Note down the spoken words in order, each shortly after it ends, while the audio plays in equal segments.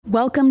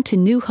Welcome to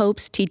New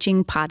Hope's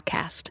Teaching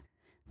Podcast.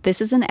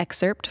 This is an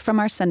excerpt from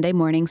our Sunday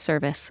morning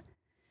service.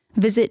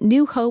 Visit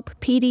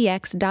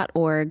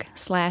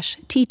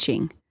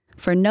newhopepdx.org/teaching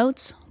for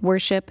notes,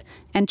 worship,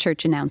 and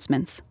church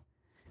announcements.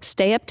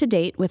 Stay up to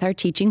date with our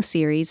teaching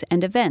series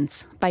and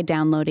events by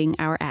downloading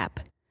our app.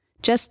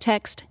 Just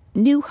text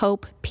New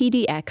Hope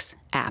PDX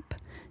app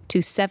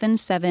to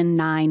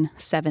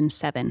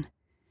 77977.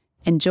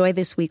 Enjoy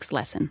this week's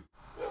lesson.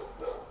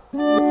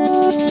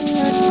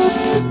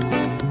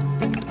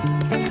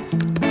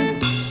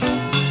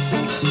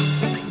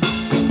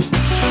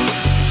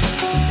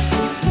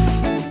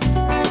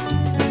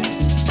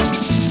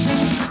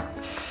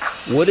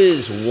 What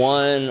is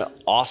one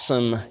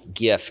awesome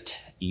gift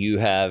you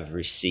have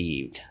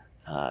received?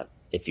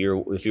 If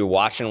you're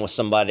watching with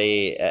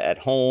somebody at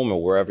home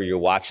or wherever you're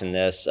watching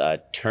this,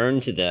 turn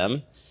to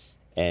them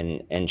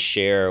and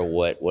share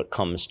what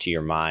comes to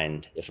your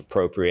mind, if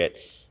appropriate.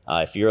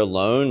 If you're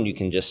alone, you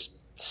can just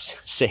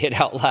say it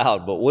out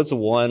loud. But what's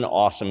one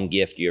awesome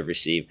gift you have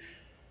received?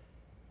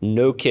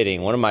 No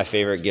kidding. One of my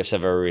favorite gifts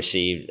I've ever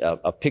received,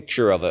 a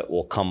picture of it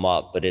will come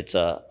up, but it's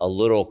a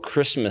little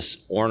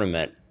Christmas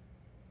ornament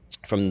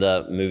from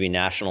the movie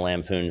National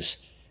Lampoon's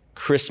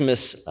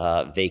Christmas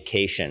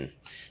Vacation.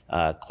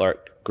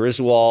 Clark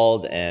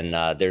Griswold, and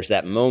there's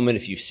that moment,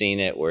 if you've seen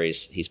it, where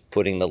he's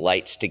putting the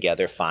lights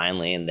together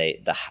finally, and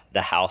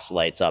the house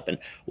lights up. And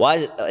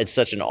why it's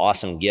such an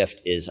awesome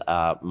gift is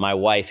my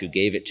wife, who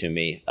gave it to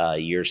me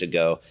years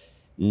ago,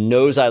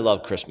 knows I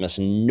love Christmas,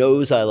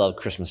 knows I love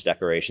Christmas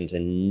decorations,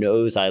 and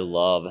knows I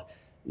love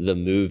the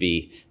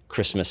movie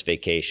Christmas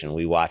Vacation.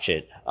 We watch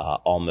it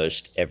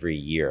almost every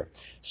year.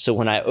 So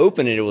when I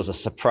opened it, it was a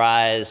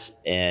surprise,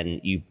 and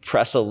you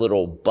press a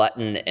little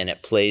button and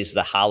it plays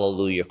the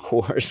Hallelujah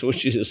chorus,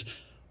 which is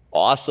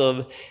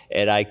awesome.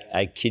 And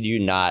I kid you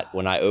not,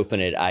 when I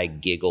opened it, I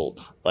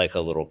giggled like a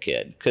little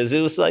kid, because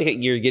it was like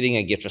you're getting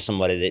a gift for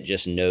somebody that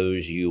just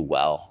knows you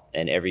well.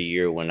 And every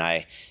year when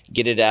I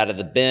get it out of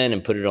the bin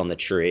and put it on the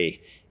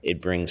tree,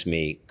 it brings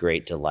me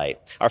great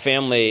delight. Our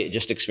family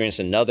just experienced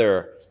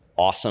another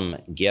awesome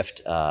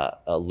gift.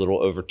 A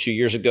little over 2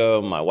 years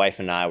ago, my wife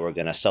and I were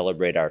going to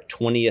celebrate our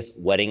 20th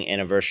wedding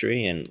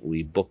anniversary, and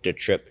we booked a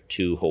trip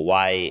to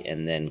Hawaii,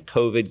 and then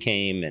COVID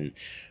came and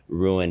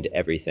ruined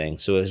everything.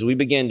 So as we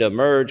began to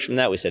emerge from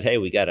that, we said, hey,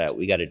 we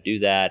gotta do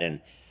that.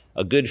 And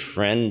a good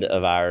friend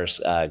of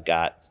ours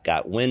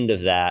got wind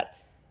of that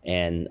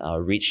and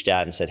reached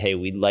out and said, hey,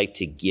 we'd like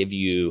to give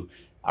you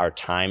our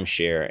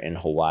timeshare in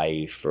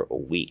Hawaii for a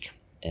week.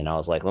 And I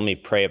was like, let me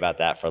pray about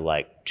that for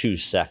like 2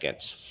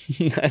 seconds.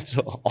 That's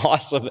an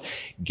awesome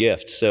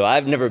gift. So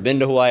I've never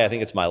been to Hawaii. I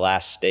think it's my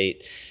last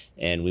state.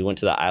 And we went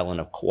to the island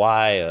of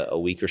Kauai a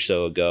week or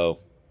so ago.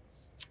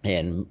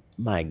 And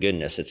my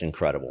goodness, it's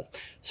incredible.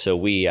 So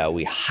we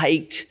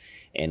hiked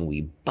and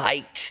we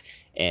biked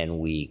and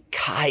we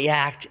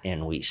kayaked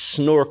and we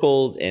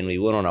snorkeled and we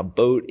went on a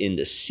boat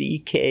into sea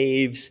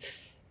caves.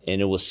 And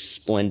it was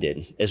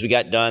splendid. As we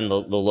got done, the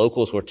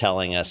locals were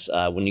telling us,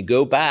 when you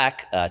go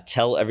back,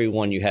 tell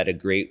everyone you had a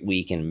great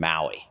week in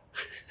Maui.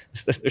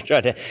 So they're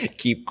trying to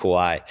keep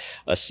Kauai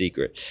a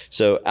secret.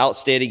 So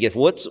outstanding gift.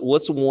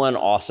 What's one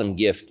awesome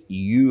gift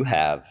you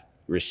have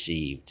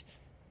received?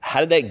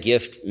 How did that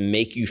gift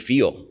make you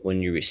feel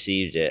when you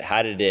received it?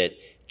 How did it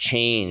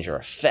change or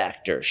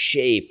affect or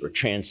shape or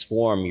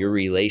transform your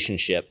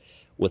relationship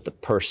with the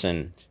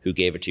person who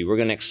gave it to you? We're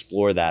going to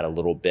explore that a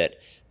little bit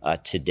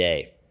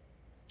today.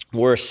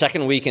 We're a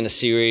second week in a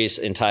series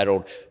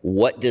entitled,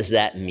 What Does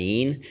That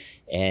Mean?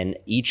 And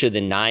each of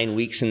the 9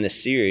 weeks in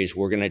this series,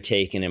 we're going to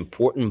take an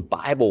important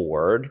Bible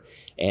word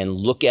and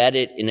look at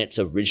it in its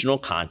original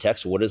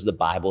context. What does the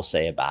Bible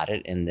say about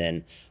it? And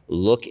then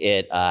look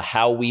at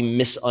how we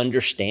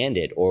misunderstand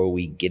it or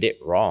we get it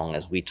wrong.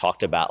 As we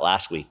talked about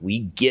last week, we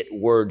get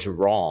words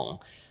wrong.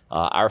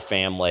 Our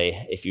family,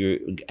 if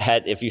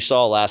you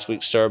saw last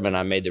week's sermon,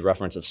 I made the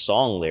reference of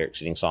song lyrics,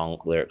 getting song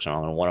lyrics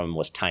wrong, and one of them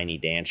was Tiny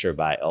Dancer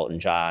by Elton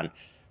John.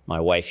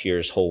 My wife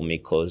hears Hold Me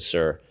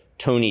Closer,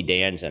 Tony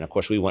Danza. Of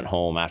course, we went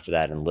home after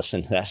that and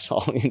listened to that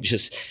song and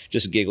just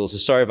giggled. So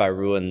sorry if I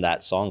ruined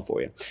that song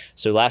for you.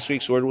 So last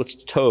week's word was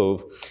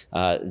tov.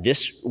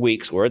 This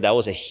week's word, that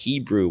was a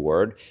Hebrew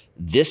word.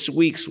 This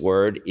week's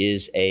word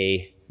is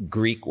a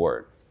Greek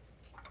word.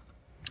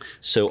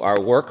 So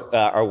our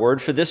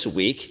word for this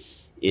week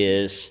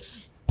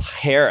is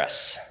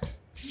charis,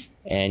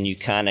 and you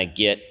kind of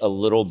get a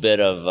little bit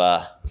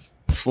of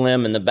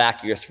phlegm in the back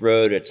of your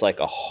throat. It's like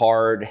a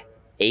hard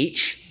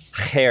H,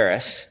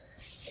 charis,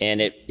 and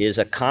it is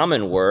a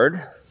common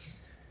word.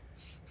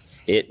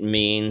 It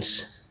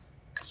means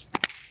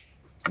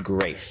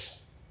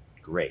grace.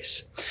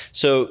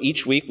 So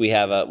each week we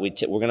have we're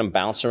going to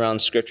bounce around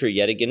Scripture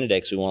yet again today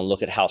because we want to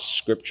look at how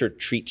Scripture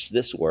treats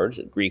this word,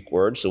 the Greek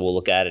word. So we'll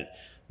look at it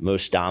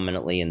most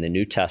dominantly in the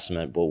New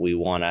Testament, but we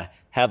want to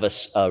have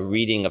a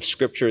reading of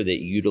Scripture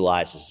that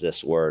utilizes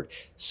this word.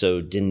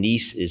 So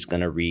Denise is going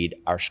to read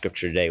our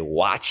Scripture today.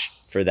 Watch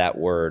for that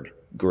word,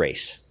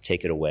 grace.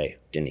 Take it away,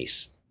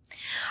 Denise.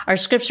 Our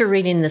scripture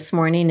reading this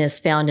morning is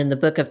found in the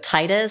book of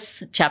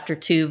Titus, chapter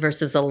 2,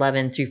 verses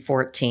 11 through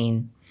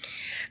 14.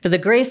 For the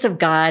grace of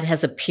God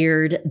has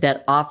appeared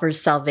that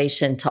offers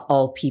salvation to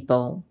all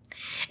people.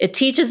 It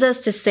teaches us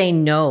to say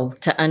no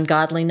to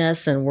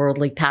ungodliness and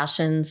worldly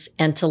passions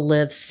and to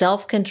live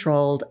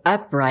self-controlled,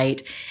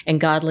 upright,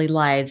 and godly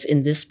lives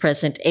in this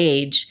present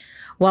age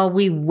while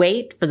we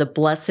wait for the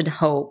blessed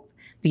hope,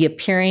 the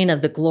appearing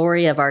of the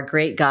glory of our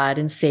great God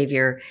and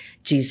Savior,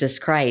 Jesus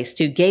Christ,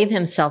 who gave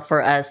himself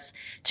for us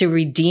to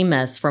redeem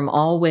us from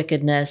all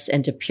wickedness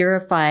and to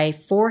purify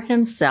for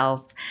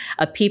himself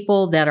a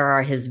people that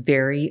are his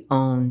very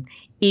own,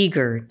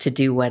 eager to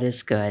do what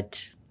is good.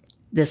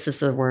 This is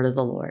the word of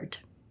the Lord.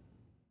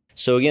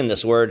 So again,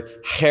 this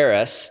word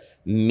charis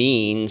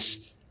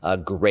means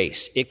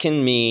grace. It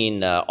can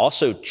mean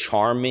also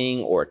charming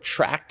or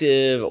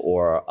attractive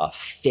or a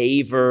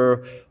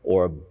favor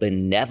or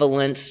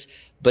benevolence,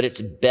 but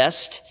it's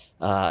best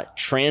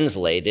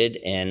translated,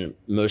 and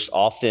most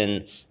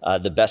often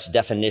the best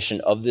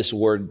definition of this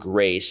word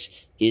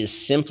grace is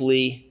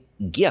simply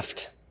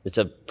gift. It's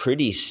a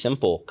pretty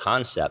simple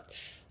concept.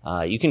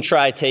 You can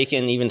try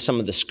taking even some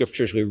of the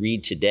scriptures we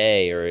read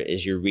today, or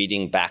as you're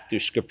reading back through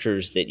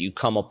scriptures that you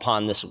come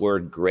upon this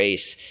word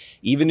grace,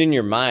 even in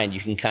your mind, you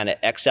can kind of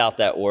X out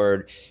that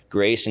word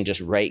grace and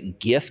just write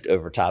gift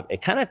over top.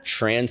 It kind of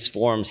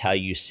transforms how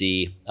you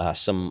see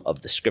some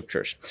of the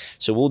scriptures.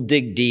 So we'll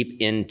dig deep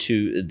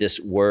into this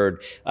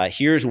word.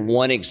 Here's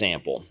one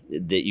example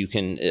that you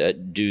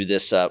can do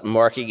this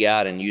marking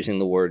out and using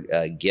the word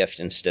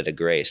gift instead of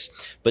grace.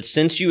 But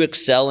since you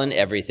excel in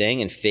everything,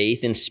 in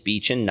faith and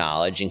speech and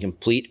knowledge, in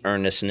complete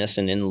earnestness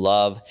and in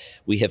love,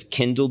 we have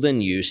kindled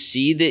in you.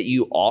 See that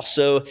you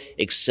also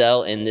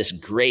excel in this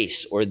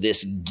grace or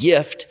this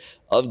gift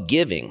of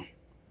giving.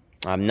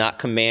 I'm not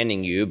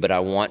commanding you, but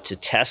I want to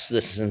test the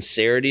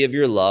sincerity of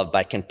your love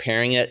by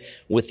comparing it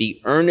with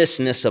the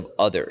earnestness of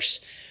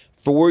others.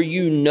 For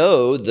you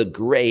know the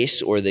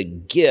grace or the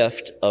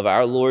gift of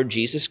our Lord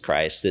Jesus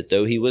Christ, that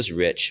though he was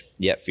rich,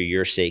 yet for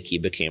your sake he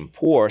became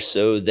poor,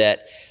 so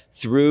that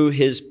through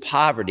his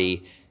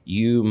poverty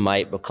you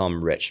might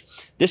become rich.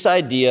 This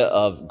idea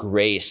of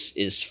grace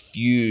is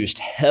fused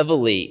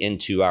heavily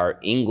into our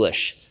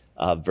English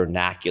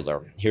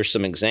vernacular. Here's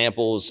some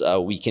examples.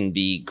 We can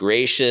be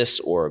gracious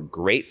or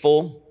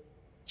grateful.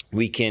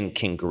 We can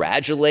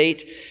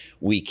congratulate.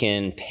 We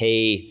can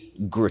pay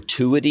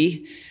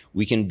gratuity.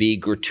 We can be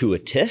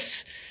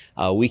gratuitous.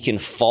 We can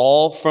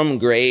fall from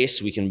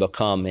grace. We can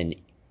become an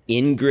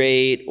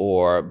ingrate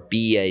or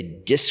be a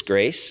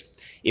disgrace.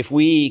 If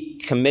we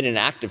commit an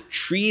act of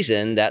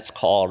treason, that's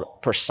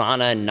called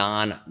persona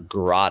non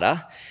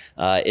grata.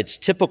 It's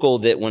typical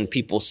that when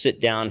people sit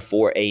down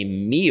for a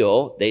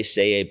meal, they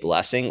say a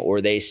blessing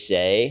or they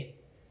say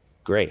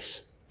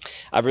grace.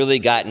 I've really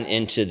gotten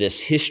into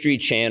this History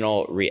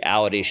Channel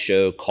reality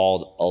show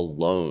called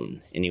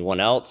Alone. Anyone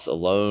else?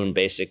 Alone,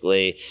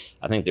 basically,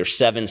 I think there's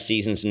 7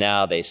 seasons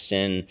now. They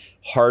send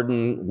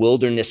hardened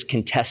wilderness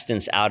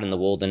contestants out in the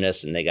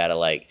wilderness, and they got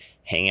to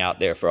hang out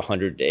there for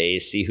 100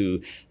 days, see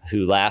who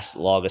lasts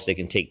longest. They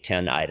can take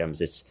 10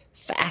 items. It's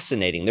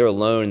fascinating. They're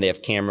alone. They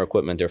have camera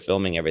equipment. They're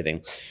filming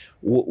everything.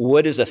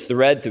 What is a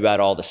thread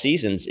throughout all the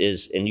seasons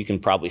is, and you can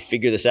probably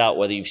figure this out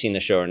whether you've seen the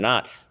show or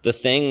not, the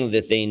thing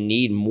that they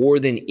need more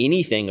than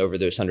anything over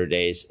those 100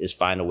 days is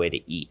find a way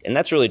to eat. And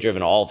that's really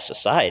driven all of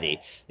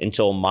society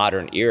until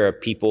modern era.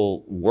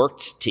 People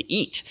worked to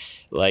eat.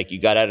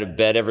 You got out of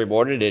bed every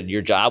morning and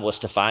your job was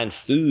to find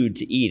food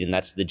to eat. And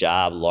that's the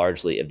job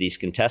largely of these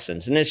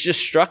contestants. And it's just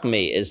struck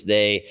me as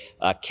they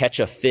catch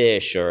a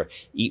fish or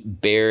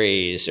eat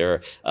berries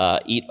or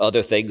eat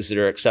other things that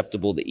are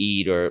acceptable to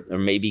eat or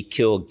maybe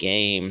kill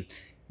game.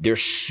 They're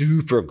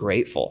super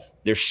grateful.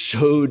 They're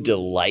so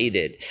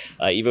delighted,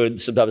 even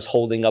sometimes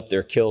holding up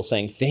their kill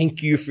saying,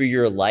 thank you for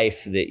your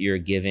life that you're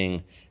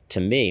giving to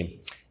me.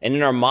 And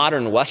in our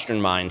modern Western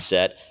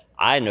mindset,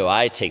 I know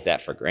I take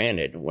that for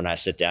granted when I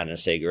sit down and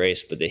say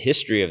grace, but the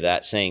history of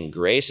that saying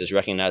grace is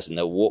recognizing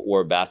that what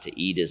we're about to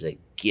eat is a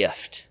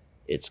gift.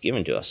 It's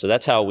given to us. So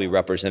that's how we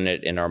represent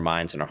it in our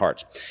minds and our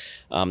hearts.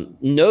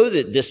 Know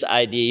that this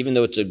idea, even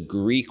though it's a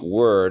Greek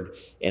word,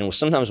 and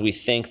sometimes we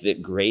think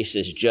that grace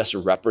is just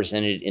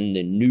represented in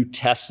the New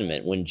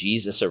Testament when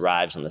Jesus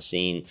arrives on the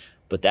scene,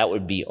 but that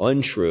would be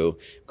untrue.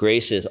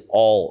 Grace is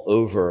all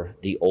over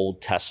the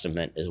Old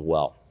Testament as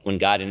well. When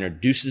God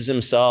introduces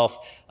himself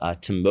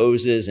to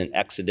Moses in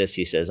Exodus,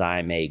 he says, I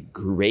am a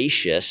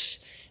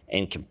gracious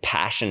and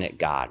compassionate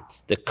God.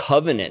 The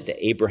covenant,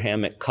 the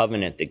Abrahamic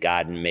covenant that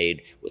God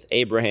made with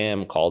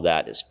Abraham, called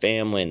that his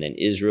family, and then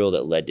Israel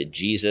that led to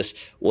Jesus,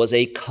 was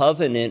a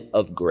covenant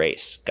of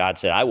grace. God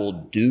said, I will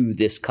do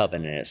this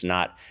covenant. It's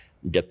not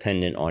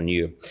dependent on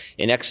you.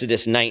 In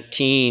Exodus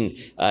 19,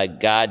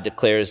 God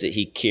declares that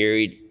he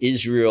carried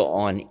Israel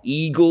on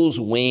eagle's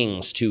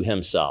wings to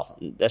himself.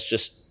 That's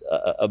just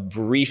a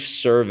brief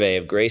survey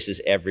of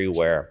graces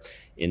everywhere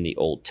in the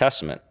Old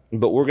Testament.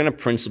 But we're going to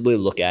principally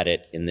look at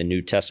it in the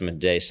New Testament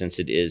today since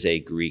it is a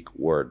Greek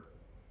word.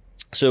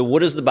 So what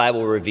does the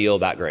Bible reveal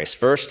about grace?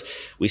 First,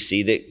 we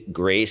see that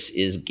grace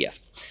is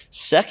gift.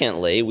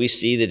 Secondly, we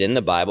see that in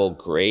the Bible,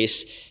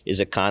 grace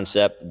is a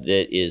concept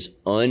that is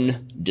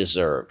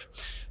undeserved.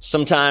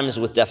 Sometimes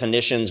with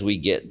definitions, we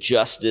get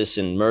justice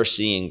and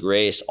mercy and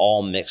grace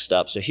all mixed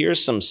up. So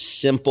here's some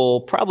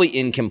simple, probably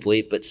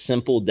incomplete, but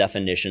simple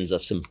definitions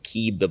of some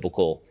key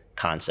biblical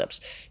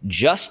concepts.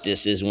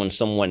 Justice is when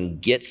someone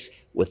gets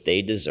what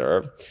they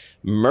deserve.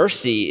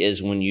 Mercy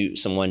is when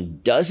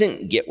someone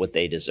doesn't get what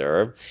they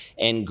deserve.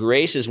 And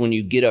grace is when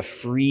you get a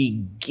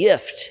free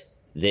gift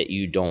that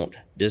you don't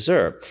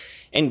deserve.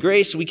 And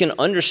grace, we can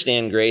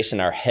understand grace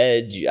in our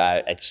heads.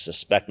 I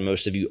suspect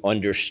most of you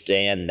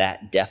understand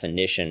that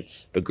definition.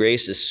 But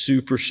grace is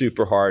super,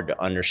 super hard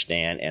to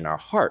understand in our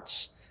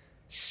hearts,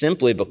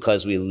 simply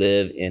because we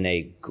live in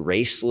a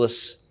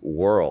graceless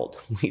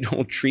world. We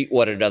don't treat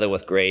one another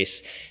with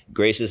grace.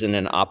 Grace isn't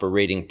an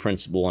operating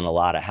principle in a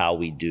lot of how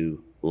we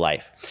do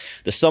life.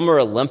 The Summer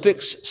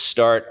Olympics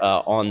start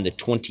on the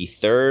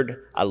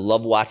 23rd. I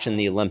love watching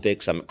the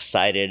Olympics. I'm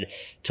excited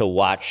to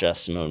watch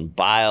Simone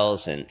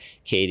Biles and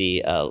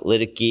Katie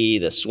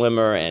Ledecky, the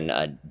swimmer,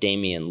 and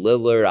Damian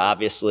Lillard,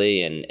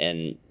 obviously,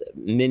 and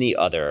many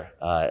other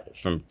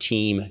from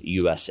Team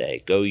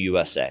USA. Go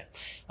USA.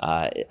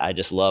 I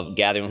just love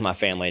gathering with my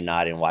family at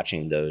night and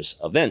watching those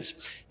events.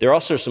 There are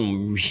also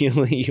some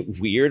really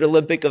weird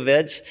Olympic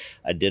events.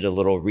 I did a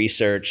little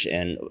research,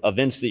 and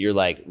events that you're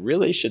like,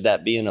 really, should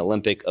that be an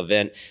Olympic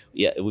event?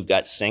 Yeah, we've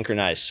got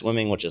synchronized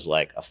swimming, which is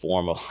like a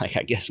form of, like,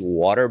 I guess,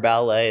 water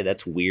ballet.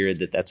 That's weird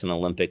that that's an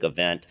Olympic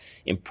event.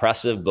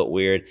 Impressive, but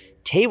weird.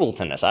 Table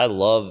tennis. I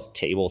love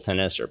table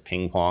tennis or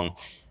ping pong.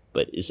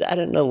 But is that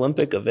an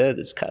Olympic event?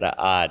 It's kind of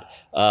odd.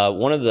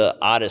 One of the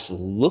oddest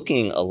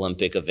looking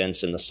Olympic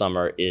events in the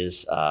summer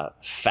is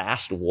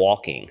fast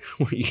walking.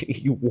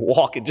 You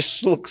walk, it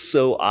just looks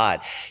so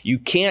odd. You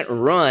can't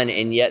run,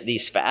 and yet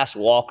these fast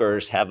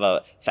walkers have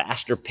a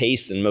faster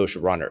pace than most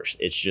runners.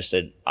 It's just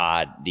an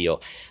odd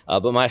deal.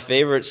 But my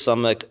favorite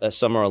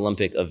summer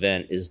Olympic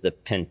event is the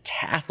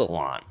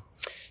pentathlon.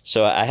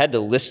 So I had to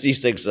list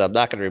these things, I'm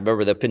not going to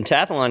remember. The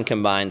pentathlon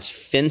combines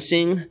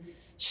fencing,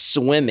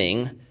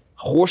 swimming,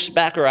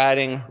 horseback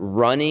riding,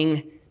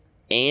 running,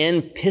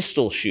 and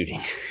pistol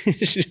shooting.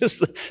 It's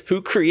just,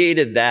 who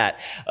created that?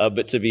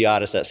 But to be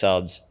honest, that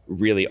sounds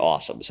really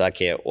awesome. So I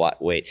can't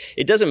wait.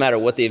 It doesn't matter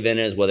what the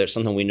event is, whether it's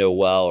something we know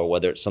well or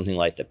whether it's something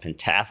like the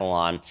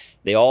pentathlon,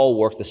 they all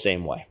work the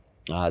same way.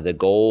 The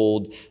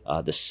gold,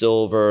 the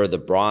silver, the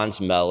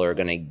bronze medal are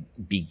going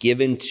to be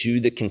given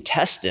to the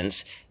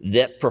contestants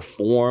that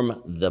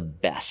perform the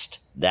best.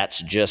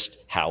 That's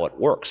just how it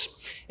works.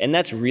 And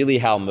that's really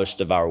how most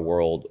of our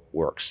world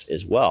works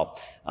as well.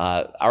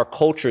 Our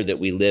culture that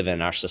we live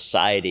in, our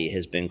society,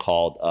 has been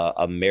called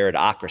a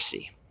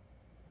meritocracy.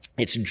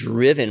 It's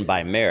driven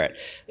by merit,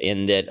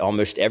 in that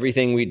almost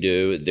everything we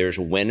do, there's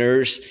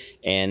winners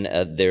and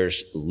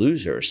there's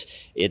losers.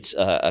 It's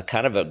a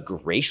kind of a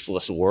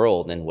graceless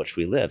world in which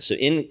we live. So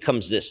in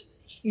comes this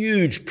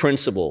huge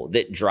principle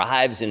that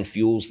drives and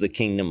fuels the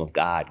kingdom of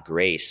God,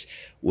 grace,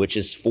 which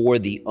is for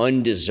the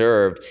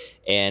undeserved,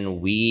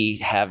 and we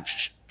have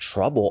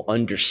trouble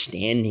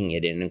understanding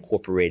it and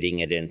incorporating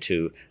it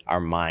into our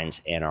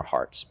minds and our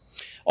hearts.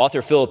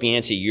 Author Philip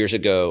Yancey years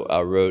ago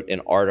wrote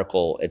an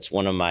article. It's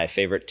one of my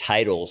favorite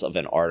titles of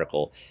an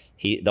article.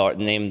 The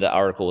name of the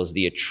article is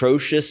The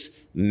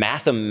Atrocious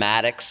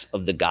Mathematics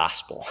of the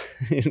Gospel.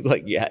 It's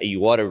like, yeah, you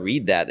want to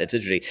read that. That's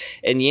interesting.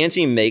 And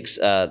Yancey makes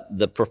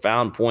the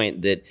profound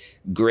point that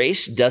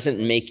grace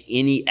doesn't make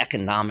any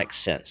economic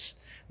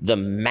sense. The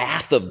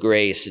math of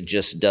grace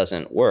just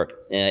doesn't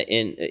work.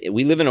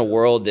 We live in a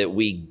world that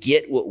we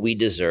get what we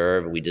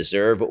deserve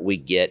what we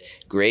get.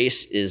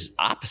 Grace is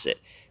opposite.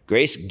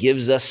 Grace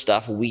gives us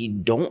stuff we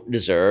don't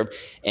deserve,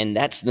 and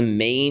that's the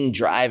main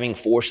driving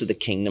force of the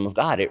kingdom of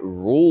God. It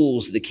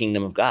rules the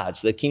kingdom of God.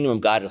 So the kingdom of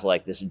God is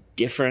like this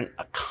different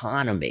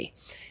economy,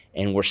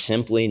 and we're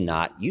simply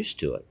not used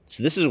to it.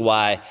 So this is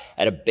why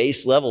at a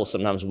base level,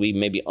 sometimes we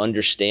maybe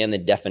understand the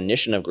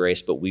definition of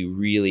grace, but we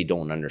really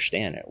don't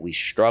understand it. We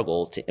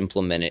struggle to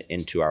implement it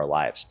into our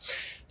lives.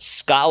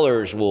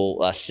 Scholars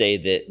will say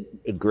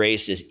that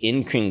grace is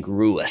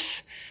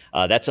incongruous.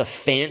 That's a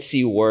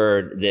fancy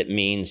word that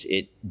means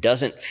it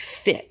doesn't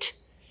fit.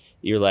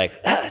 You're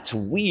like, that's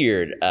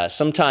weird.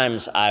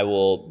 Sometimes I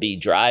will be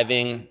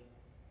driving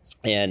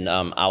and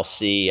I'll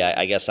see,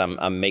 I guess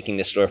I'm making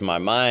this story from my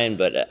mind,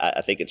 but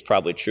I think it's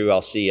probably true.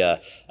 I'll see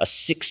a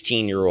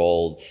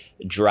 16-year-old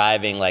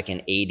driving like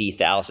an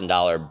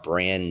 $80,000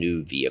 brand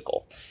new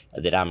vehicle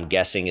that I'm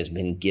guessing has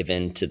been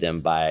given to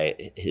them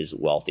by his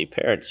wealthy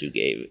parents who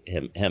gave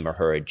him or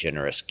her a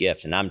generous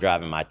gift. And I'm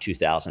driving my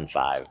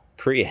 2005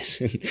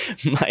 Prius.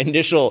 My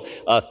initial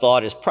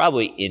thought is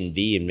probably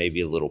envy and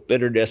maybe a little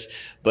bitterness,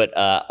 but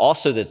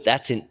also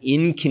that's an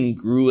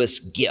incongruous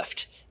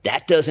gift.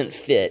 That doesn't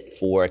fit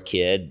for a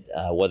kid,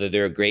 whether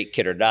they're a great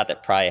kid or not,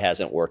 that probably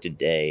hasn't worked a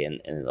day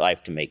in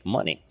life to make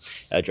money,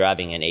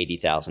 driving an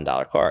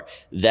 $80,000 car.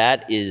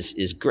 That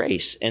is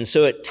grace. And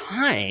so at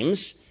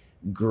times,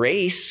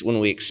 grace, when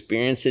we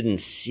experience it and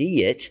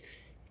see it,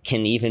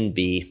 can even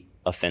be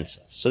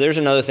offensive. So there's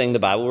another thing the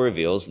Bible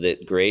reveals,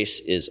 that grace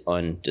is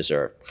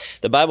undeserved.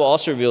 The Bible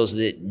also reveals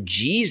that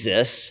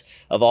Jesus,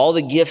 of all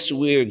the gifts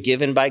we're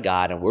given by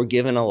God, and we're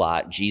given a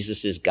lot,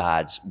 Jesus is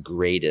God's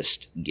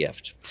greatest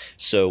gift.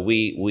 So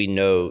we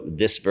know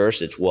this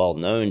verse, it's well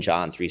known,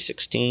 John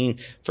 3:16,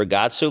 for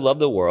God so loved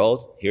the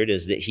world, here it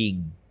is, that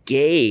he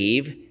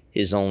gave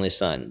his only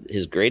son,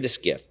 his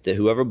greatest gift, that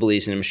whoever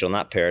believes in him shall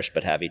not perish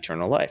but have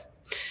eternal life.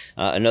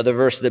 Another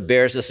verse that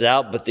bears this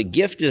out, but the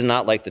gift is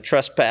not like the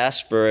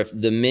trespass, for if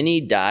the many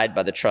died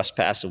by the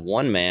trespass of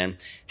one man,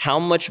 how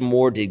much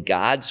more did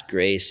God's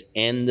grace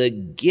and the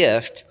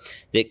gift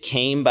that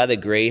came by the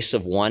grace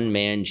of one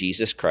man,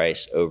 Jesus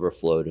Christ,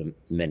 overflow to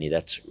many?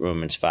 That's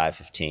Romans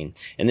 5:15.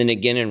 And then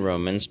again in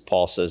Romans,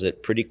 Paul says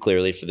it pretty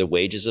clearly, for the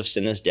wages of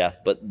sin is death,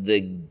 but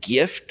the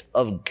gift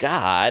of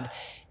God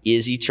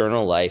is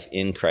eternal life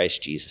in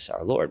Christ Jesus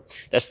our Lord.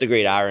 That's the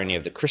great irony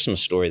of the Christmas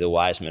story. The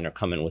wise men are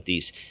coming with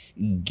these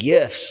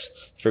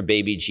gifts for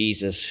baby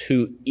Jesus,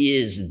 who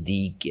is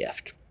the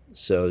gift.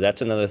 So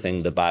that's another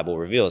thing the Bible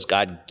reveals.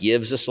 God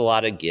gives us a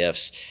lot of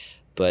gifts,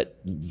 but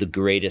the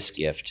greatest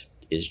gift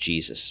is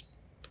Jesus.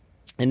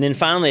 And then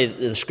finally,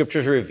 the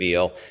scriptures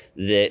reveal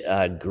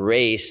that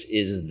grace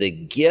is the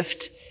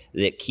gift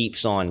that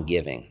keeps on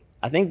giving.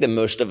 I think that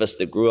most of us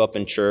that grew up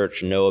in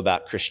church, know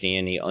about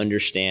Christianity,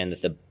 understand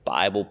that the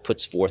Bible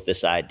puts forth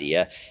this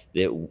idea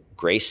that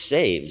grace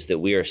saves, that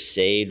we are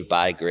saved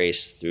by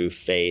grace through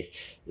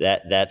faith.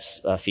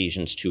 That's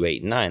Ephesians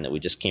 2:8-9 that we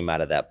just came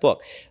out of that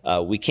book.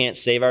 We can't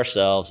save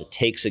ourselves. It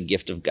takes a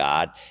gift of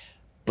God.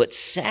 But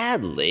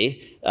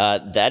sadly,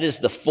 that is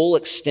the full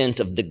extent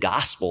of the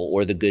gospel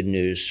or the good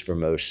news for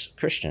most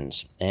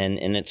Christians.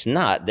 And it's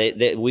not.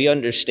 We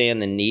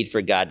understand the need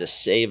for God to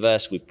save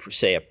us. We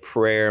say a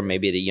prayer,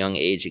 maybe at a young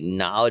age,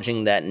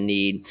 acknowledging that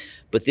need.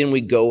 But then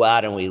we go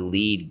out and we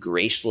lead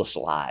graceless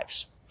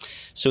lives.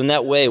 So in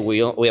that way, we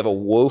have a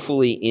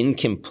woefully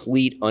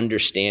incomplete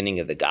understanding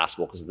of the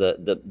gospel, because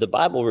the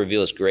Bible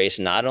reveals grace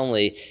not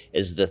only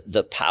as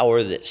the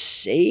power that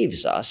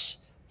saves us,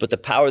 but the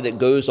power that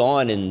goes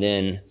on and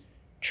then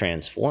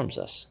transforms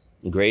us.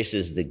 Grace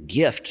is the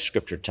gift,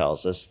 Scripture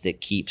tells us,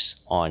 that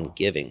keeps on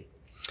giving.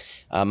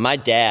 My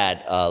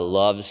dad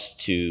loves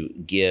to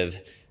give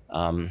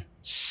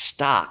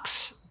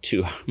stocks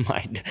to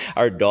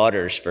our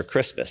daughters for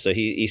Christmas. So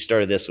he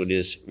started this when he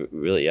was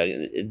really young.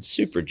 It's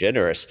super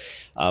generous.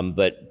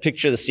 But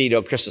picture the scene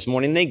on Christmas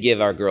morning. They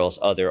give our girls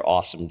other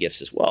awesome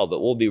gifts as well,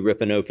 but we'll be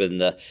ripping open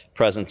the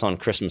presents on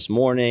Christmas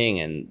morning,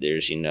 and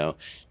there's,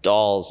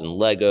 dolls and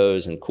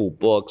Legos and cool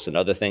books and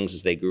other things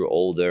as they grew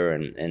older,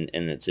 and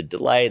it's a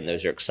delight, and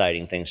those are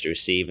exciting things to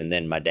receive. And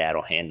then my dad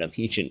will hand them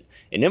each an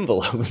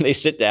envelope, and they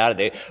sit down and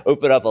they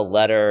open up a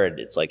letter, and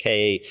it's like,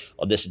 hey,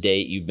 on this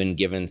date, you've been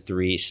given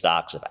 3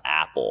 stocks of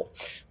Apple,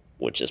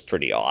 which is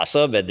pretty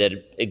awesome. And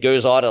then it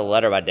goes on in the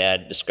letter. My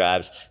dad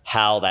describes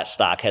how that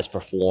stock has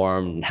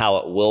performed and how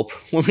it will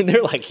perform. And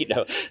they're like,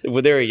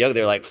 when they were young,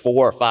 they're like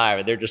 4 or 5,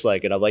 and they're just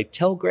like, and I'm like,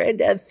 tell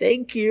Granddad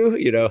thank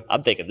you.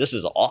 I'm thinking this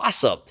is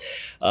awesome.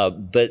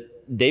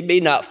 But they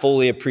may not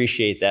fully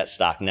appreciate that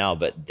stock now,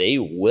 but they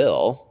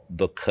will,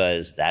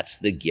 because that's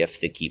the gift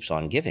that keeps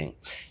on giving.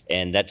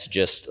 And that's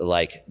just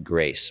like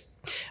grace.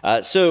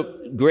 So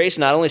grace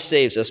not only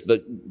saves us,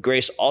 but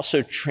grace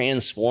also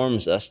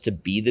transforms us to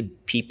be the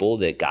people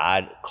that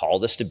God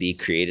called us to be,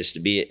 created us to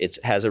be. It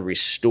has a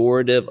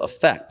restorative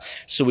effect.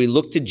 So we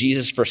look to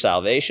Jesus for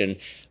salvation,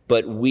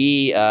 but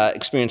we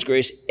experience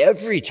grace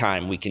every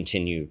time we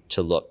continue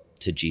to look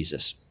to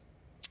Jesus.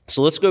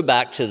 So let's go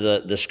back to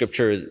the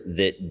scripture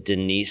that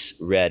Denise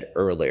read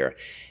earlier.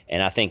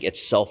 And I think it's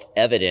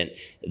self-evident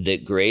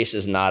that grace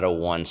is not a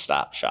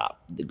one-stop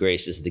shop. The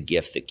grace is the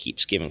gift that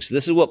keeps giving. So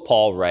this is what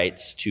Paul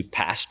writes to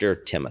Pastor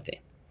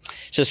Timothy.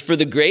 It says, for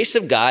the grace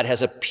of God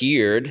has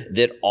appeared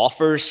that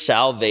offers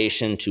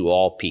salvation to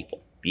all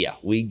people. Yeah,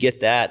 we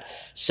get that.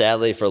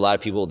 Sadly, for a lot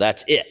of people,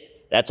 that's it.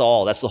 That's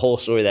all. That's the whole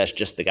story. That's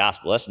just the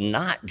gospel. That's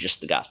not just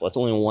the gospel. That's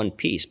only one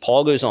piece.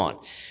 Paul goes on.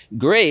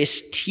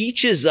 Grace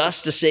teaches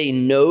us to say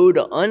no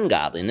to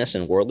ungodliness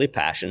and worldly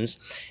passions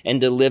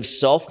and to live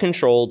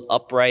self-controlled,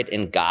 upright,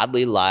 and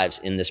godly lives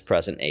in this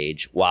present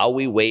age while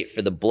we wait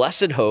for the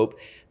blessed hope,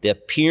 the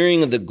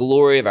appearing of the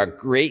glory of our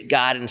great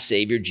God and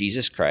Savior,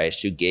 Jesus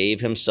Christ, who gave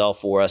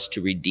himself for us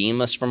to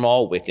redeem us from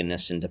all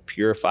wickedness and to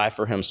purify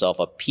for himself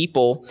a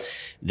people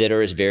that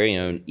are his very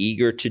own,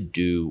 eager to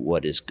do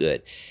what is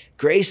good.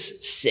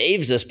 Grace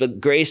saves us,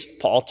 but grace,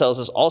 Paul tells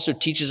us, also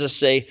teaches us to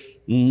say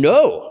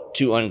no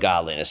to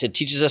ungodliness. It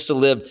teaches us to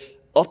live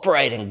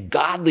upright and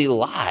godly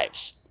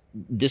lives.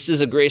 This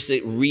is a grace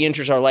that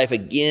re-enters our life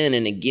again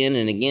and again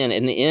and again.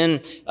 In the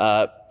end,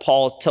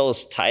 Paul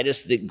tells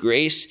Titus that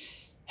grace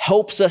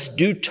helps us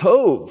do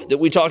tov, that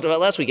we talked about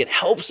last week. It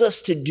helps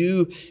us to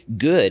do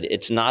good.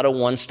 It's not a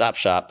one-stop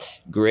shop.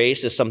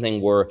 Grace is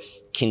something we're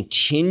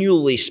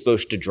continually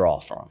supposed to draw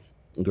from.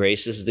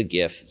 Grace is the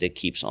gift that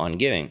keeps on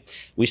giving.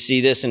 We see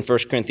this in 1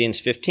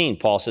 Corinthians 15.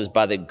 Paul says,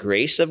 by the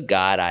grace of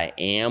God, I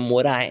am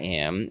what I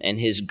am, and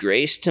his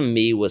grace to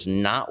me was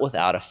not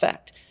without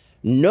effect.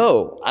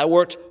 No, I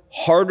worked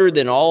harder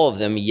than all of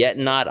them, yet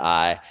not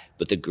I,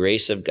 but the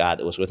grace of God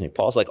that was with me.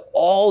 Paul's like,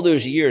 all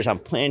those years I'm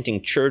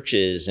planting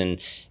churches and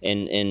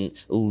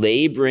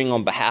laboring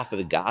on behalf of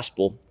the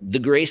gospel. The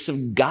grace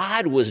of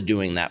God was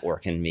doing that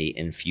work in me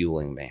and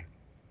fueling me.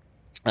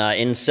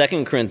 In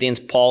 2 Corinthians,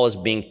 Paul is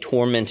being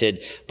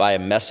tormented by a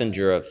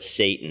messenger of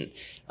Satan.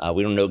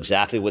 We don't know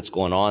exactly what's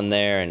going on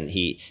there, and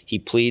he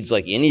pleads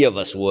like any of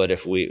us would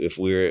if we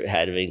were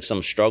having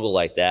some struggle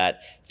like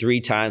that,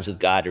 3 times with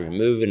God to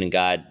remove it, and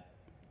God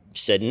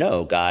said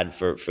no. God,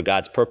 for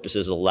God's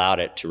purposes, allowed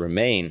it to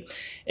remain.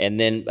 And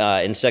then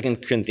in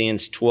 2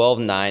 Corinthians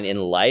 12:9, in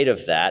light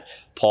of that,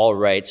 Paul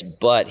writes,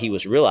 but he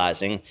was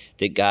realizing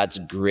that God's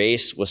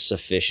grace was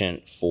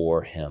sufficient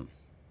for him.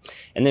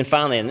 And then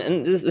finally,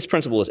 and this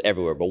principle is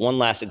everywhere, but one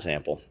last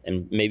example,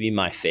 and maybe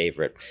my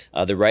favorite.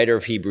 The writer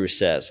of Hebrews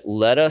says,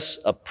 let us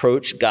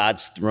approach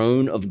God's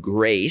throne of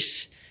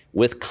grace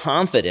with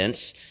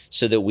confidence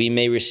so that we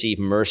may receive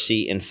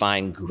mercy and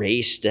find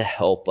grace to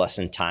help us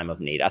in time of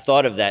need. I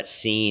thought of that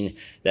scene,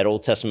 that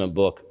Old Testament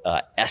book,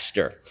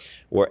 Esther,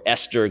 where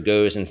Esther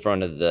goes in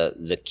front of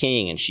the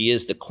king, and she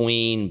is the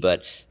queen,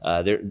 but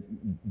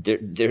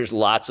there's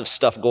lots of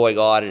stuff going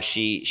on, and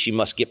she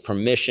must get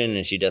permission,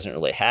 and she doesn't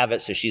really have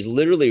it. So she's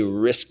literally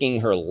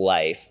risking her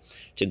life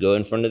to go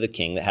in front of the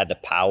king that had the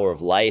power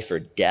of life or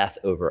death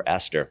over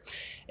Esther.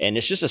 And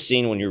it's just a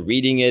scene when you're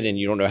reading it and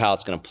you don't know how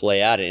it's going to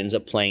play out. It ends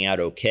up playing out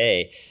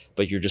okay,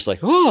 but you're just like,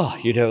 oh,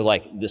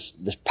 like this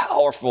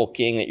powerful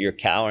king that you're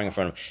cowering in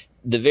front of.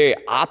 The very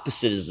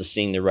opposite is the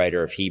scene the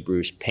writer of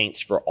Hebrews paints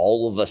for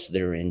all of us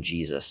that are in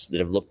Jesus, that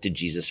have looked to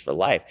Jesus for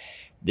life,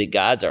 that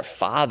God's our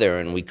Father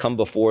and we come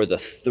before the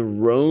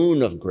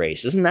throne of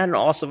grace. Isn't that an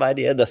awesome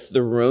idea? The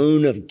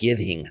throne of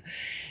giving.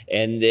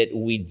 And that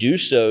we do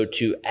so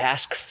to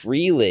ask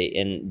freely.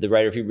 And the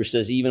writer of Hebrews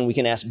says even we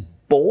can ask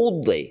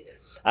boldly.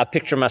 I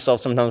picture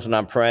myself sometimes when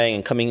I'm praying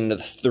and coming into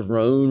the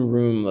throne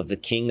room of the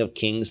King of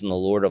Kings and the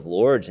Lord of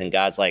Lords. And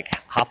God's like,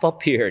 hop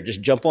up here,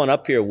 just jump on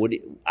up here.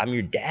 I'm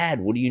your dad.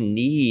 What do you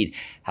need?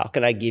 How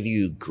can I give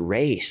you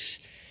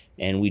grace?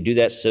 And we do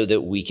that so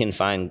that we can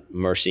find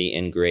mercy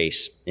and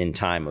grace in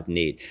time of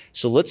need.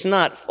 So let's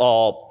not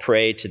fall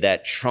prey to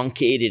that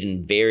truncated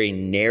and very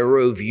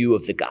narrow view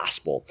of the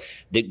gospel,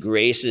 that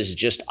grace is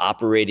just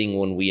operating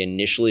when we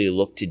initially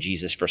look to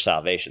Jesus for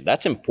salvation.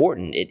 That's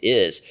important. It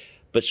is.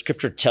 But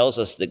Scripture tells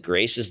us that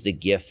grace is the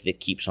gift that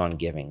keeps on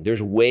giving.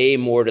 There's way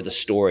more to the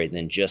story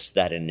than just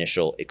that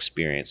initial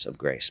experience of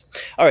grace.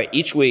 All right,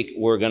 each week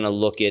we're going to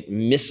look at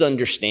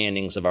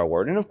misunderstandings of our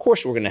word. And of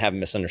course we're going to have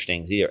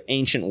misunderstandings. These are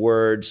ancient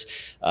words.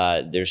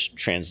 There's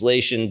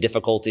translation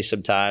difficulty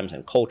sometimes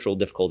and cultural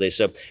difficulties.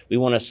 So we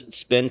want to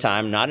spend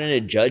time not in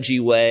a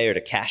judgy way or to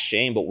cast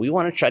shame, but we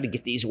want to try to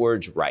get these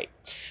words right.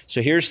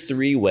 So here's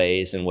 3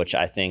 ways in which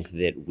I think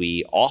that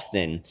we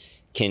often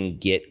can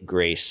get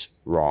grace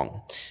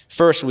wrong.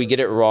 First, we get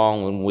it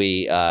wrong when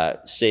we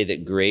say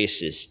that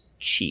grace is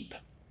cheap.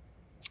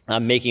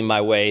 I'm making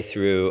my way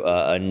through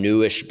a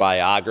newish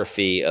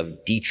biography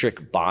of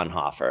Dietrich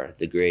Bonhoeffer,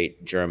 the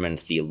great German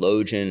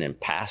theologian and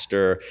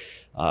pastor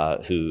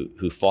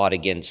who fought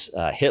against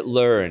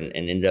Hitler and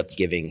ended up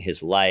giving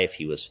his life.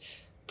 He was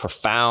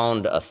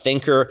profound, a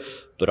thinker,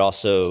 but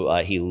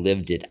also he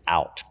lived it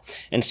out.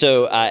 And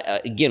so,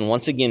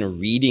 once again,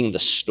 reading the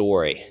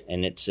story,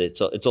 and it's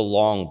a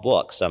long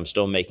book, so I'm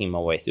still making my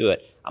way through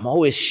it. I'm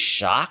always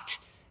shocked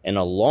and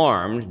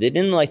alarmed that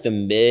in like the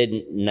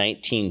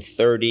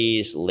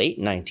mid-1930s, late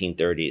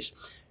 1930s,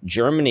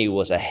 Germany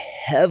was a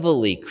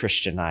heavily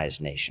Christianized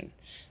nation.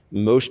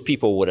 Most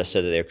people would have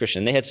said that they're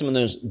Christian. They had some of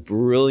those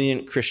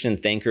brilliant Christian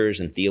thinkers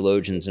and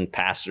theologians and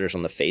pastors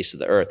on the face of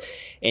the earth.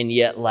 And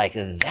yet like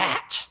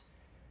that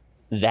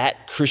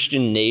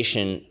Christian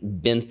nation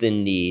bent the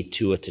knee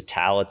to a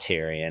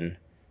totalitarian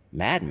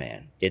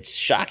madman. It's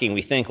shocking.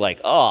 We think like,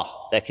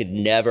 oh, that could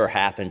never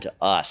happen to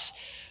us.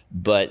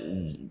 But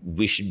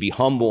we should be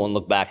humble and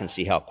look back and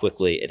see how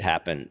quickly it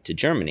happened to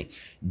Germany.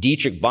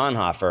 Dietrich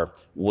Bonhoeffer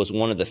was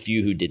one of the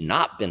few who did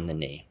not bend the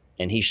knee.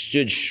 And he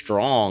stood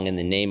strong in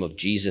the name of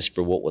Jesus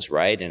for what was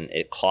right, and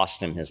it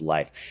cost him his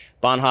life.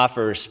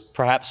 Bonhoeffer's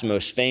perhaps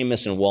most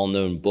famous and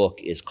well-known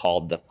book is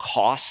called The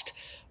Cost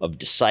of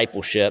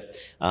Discipleship.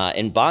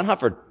 And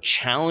Bonhoeffer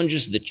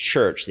challenges the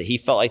church, that he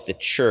felt like the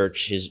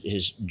church,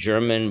 his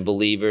German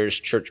believers,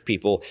 church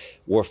people,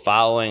 were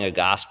following a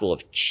gospel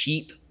of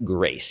cheap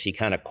grace. He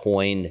kind of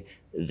coined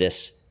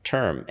this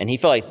term. And he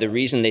felt like the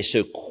reason they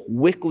so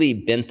quickly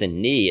bent the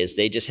knee is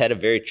they just had a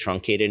very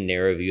truncated,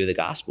 narrow view of the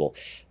gospel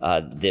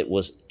that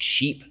was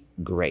cheap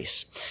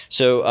grace.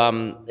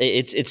 So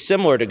it's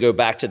similar to go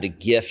back to the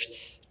gift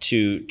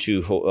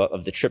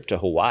of the trip to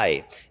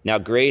Hawaii. Now,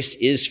 grace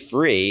is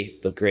free,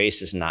 but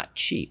grace is not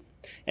cheap.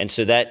 And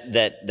so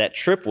that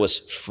trip was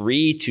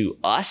free to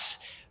us,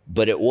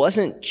 but it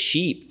wasn't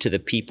cheap to the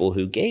people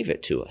who gave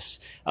it to us.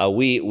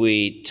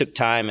 We took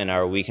time in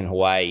our week in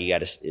Hawaii.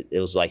 It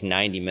was like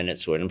 90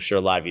 minutes. And I'm sure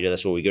a lot of you do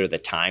this, where we go to the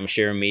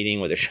timeshare meeting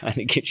where they're trying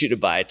to get you to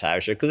buy a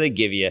timeshare because they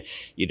give you,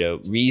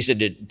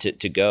 reason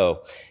to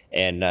go.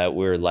 And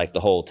we're like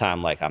the whole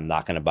time, like, I'm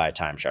not going to buy a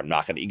timeshare. I'm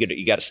not going to,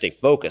 you got to stay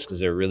focused because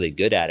they're really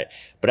good at it.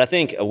 But I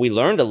think we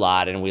learned a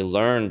lot, and we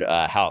learned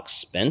how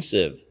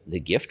expensive the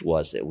gift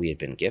was that we had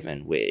been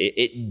given.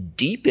 It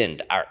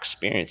deepened our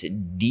experience.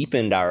 It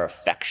deepened our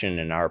affection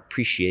and our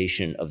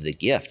appreciation of the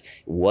gift.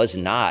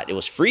 It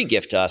was free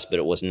gift to us, but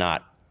it was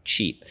not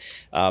cheap.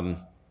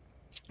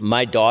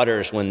 My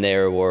daughters, when they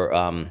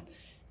were,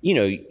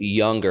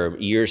 younger,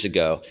 years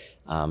ago,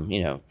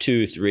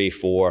 2, 3,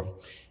 4,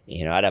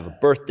 I'd have a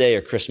birthday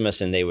or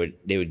Christmas, and they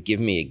would give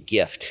me a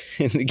gift.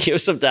 And the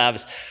gift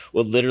sometimes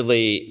would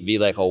literally be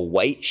like a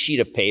white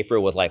sheet of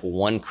paper with like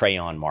one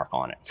crayon mark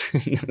on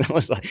it. I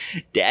was like,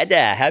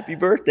 Dada, happy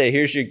birthday,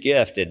 here's your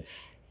gift. And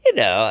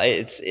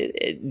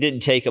it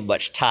didn't take them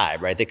much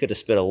time, right? They could have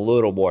spent a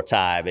little more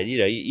time. And,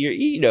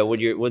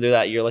 when they're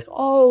that, you're like,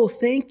 oh,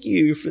 thank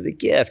you for the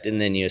gift. And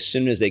then, as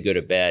soon as they go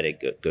to bed,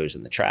 it goes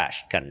in the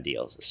trash kind of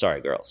deals.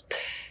 Sorry, girls.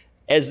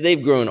 As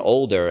they've grown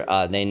older,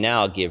 they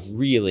now give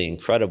really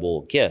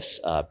incredible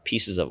gifts,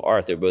 pieces of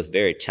art. They're both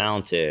very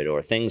talented,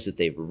 or things that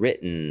they've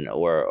written,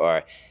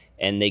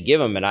 and they give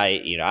them, and I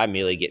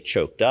immediately get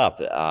choked up.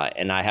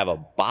 And I have a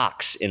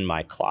box in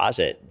my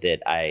closet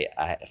that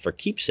I for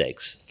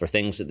keepsakes, for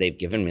things that they've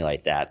given me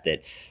like that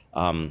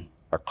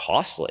are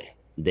costly.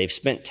 They've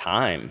spent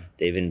time.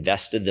 They've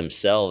invested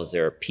themselves.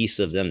 There are a piece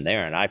of them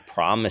there. And I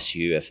promise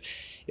you,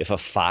 if a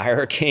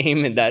fire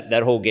came and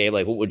that whole game,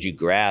 like, what would you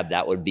grab?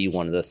 That would be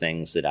one of the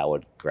things that I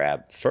would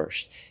grab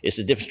first. It's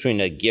the difference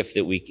between a gift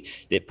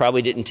that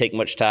probably didn't take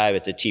much time,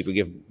 it's a cheaper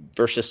gift,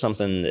 versus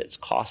something that's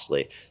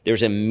costly.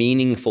 There's a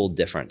meaningful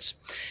difference.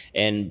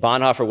 And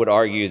Bonhoeffer would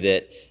argue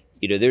that,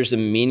 there's a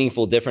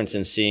meaningful difference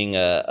in seeing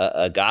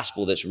a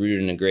gospel that's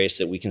rooted in a grace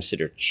that we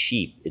consider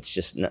cheap. It's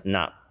just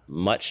not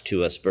much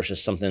to us,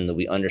 versus something that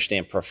we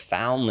understand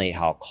profoundly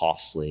how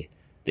costly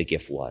the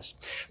gift was.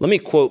 Let me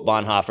quote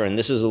Bonhoeffer, and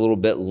this is a little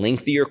bit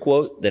lengthier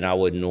quote than I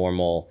would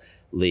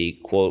normally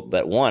quote,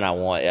 but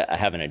I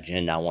have an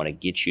agenda. I want to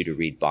get you to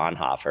read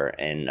Bonhoeffer,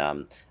 and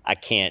I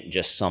can't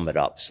just sum it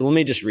up. So let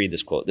me just read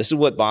this quote. This is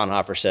what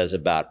Bonhoeffer says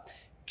about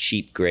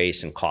cheap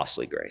grace and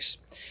costly grace.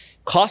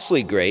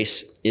 Costly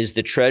grace is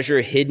the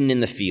treasure hidden in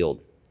the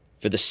field.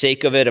 For the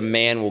sake of it, a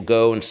man will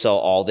go and sell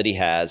all that he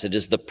has. It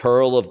is the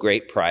pearl of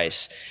great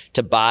price,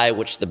 to buy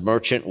which the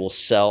merchant will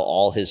sell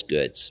all his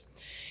goods.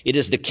 It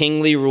is the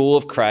kingly rule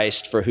of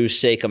Christ, for whose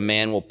sake a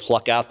man will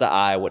pluck out the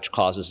eye which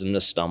causes him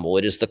to stumble.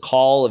 It is the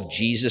call of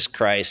Jesus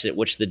Christ, at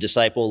which the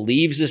disciple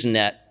leaves his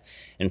net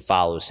and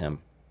follows him.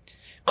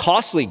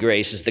 Costly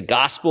grace is the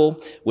gospel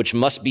which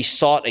must be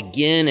sought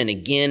again and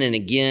again and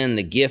again,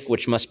 the gift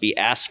which must be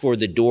asked for,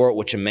 the door at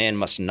which a man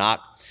must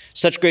knock.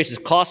 Such grace is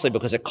costly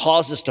because it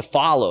calls us to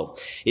follow.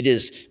 It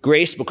is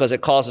grace because it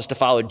calls us to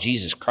follow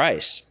Jesus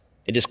Christ.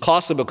 It is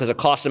costly because it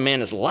costs a man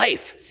his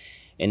life.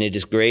 And it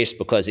is grace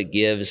because it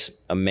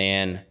gives a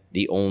man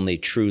the only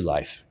true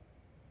life.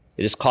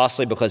 It is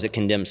costly because it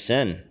condemns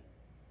sin,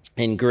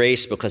 and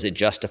grace because it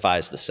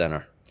justifies the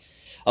sinner.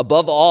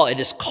 Above all, it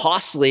is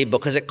costly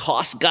because it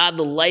cost God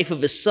the life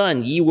of his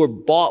son. Ye were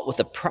bought with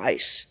a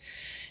price,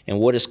 and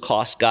what has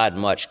cost God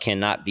much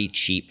cannot be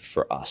cheap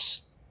for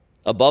us.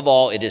 Above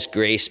all, it is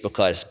grace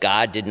because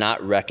God did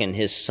not reckon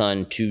his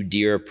son too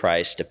dear a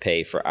price to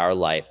pay for our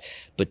life,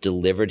 but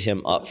delivered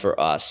him up for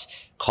us.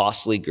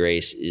 Costly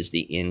grace is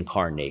the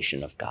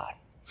incarnation of God.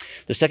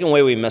 The second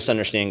way we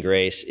misunderstand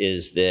grace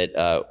is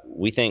that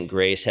we think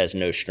grace has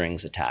no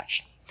strings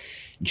attached.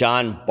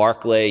 John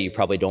Barclay, you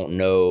probably don't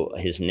know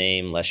his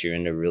name unless you're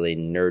into really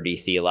nerdy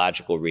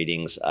theological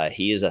readings.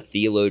 He is a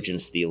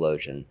theologian's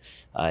theologian.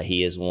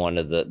 He is one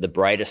of the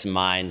brightest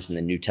minds in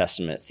the New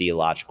Testament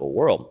theological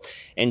world.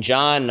 And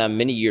John,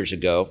 many years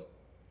ago,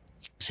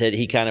 said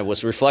he kind of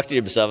was reflecting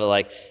himself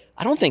like,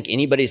 I don't think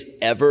anybody's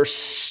ever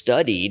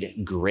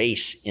studied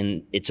grace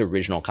in its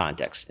original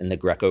context in the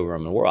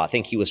Greco-Roman world. I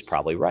think he was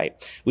probably right.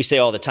 We say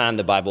all the time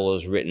the Bible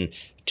was written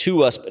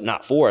to us, but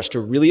not for us. To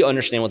really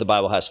understand what the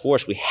Bible has for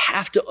us, we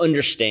have to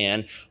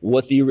understand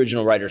what the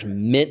original writers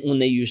meant when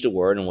they used a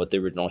word and what the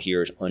original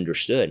hearers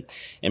understood.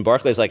 And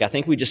Barclay's like, I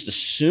think we just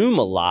assume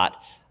a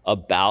lot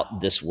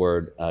about this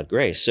word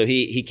grace. So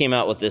he came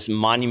out with this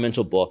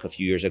monumental book a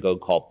few years ago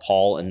called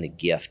Paul and the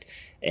Gift.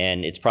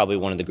 And it's probably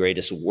one of the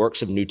greatest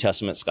works of New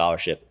Testament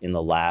scholarship in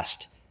the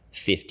last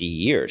 50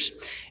 years.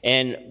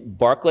 And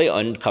Barclay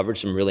uncovered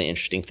some really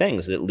interesting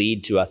things that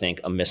lead to, I think,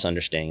 a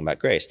misunderstanding about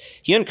grace.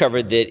 He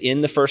uncovered that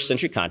in the first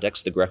century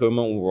context, the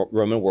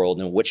Greco-Roman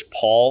world in which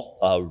Paul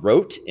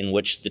wrote, in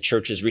which the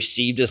churches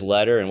received his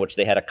letter, in which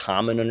they had a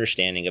common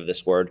understanding of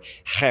this word,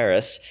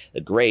 charis,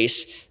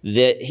 grace,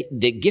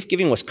 that gift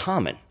giving was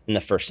common in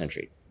the first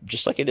century.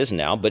 Just like it is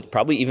now, but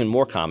probably even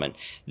more common,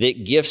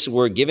 that gifts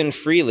were given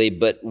freely,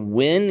 but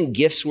when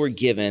gifts were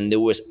given, there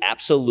was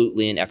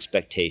absolutely an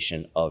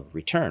expectation of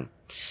return.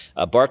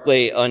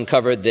 Barclay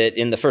uncovered that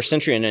in the first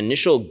century, an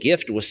initial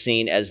gift was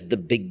seen as the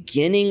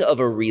beginning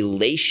of a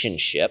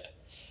relationship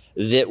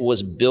that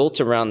was built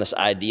around this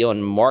ideal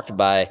and marked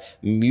by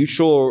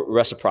mutual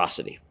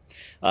reciprocity.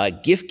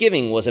 Gift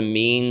giving was a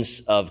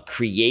means of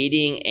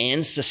creating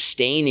and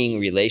sustaining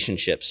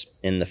relationships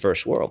in the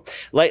first world.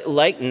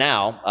 Like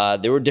now,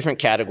 there were different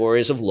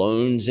categories of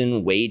loans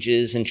and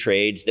wages and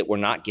trades that were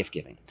not gift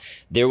giving.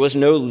 There was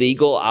no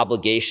legal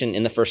obligation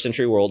in the first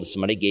century world if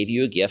somebody gave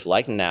you a gift,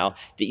 like now,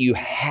 that you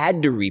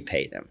had to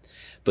repay them.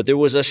 But there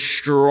was a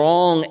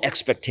strong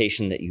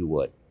expectation that you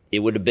would. It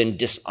would have been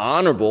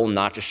dishonorable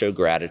not to show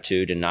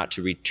gratitude and not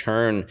to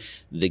return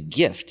the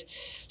gift.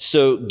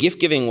 So gift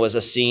giving was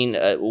seen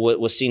as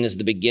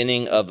the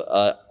beginning of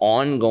an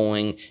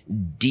ongoing,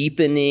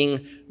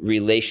 deepening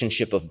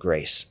relationship of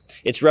grace.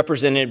 It's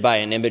represented by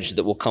an image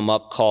that will come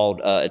up called,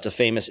 it's a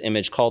famous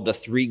image called the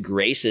three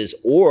graces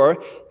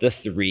or the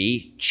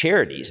three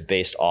charities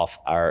based off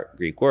our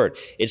Greek word.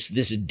 It's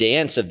this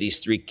dance of these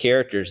three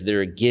characters that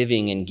are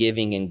giving and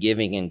giving and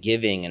giving and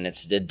giving. And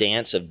it's the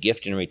dance of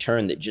gift and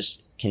return that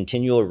just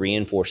continually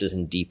reinforces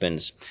and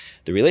deepens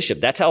the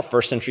relationship. That's how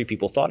first century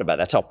people thought about it.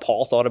 That's how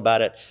Paul thought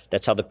about it.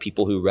 That's how the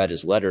people who read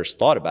his letters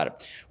thought about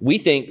it. We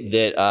think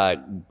that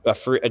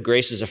a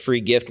grace is a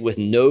free gift with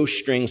no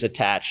strings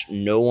attached.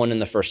 No one in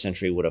the first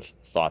century would have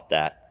thought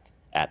that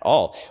at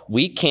all.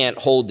 We can't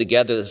hold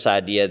together this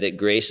idea that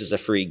grace is a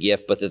free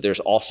gift, but that there's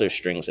also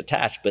strings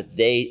attached, but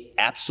they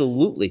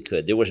absolutely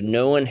could. There was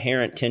no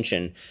inherent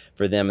tension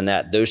for them in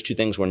that. Those two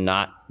things were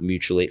not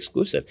mutually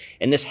exclusive.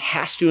 And this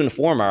has to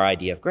inform our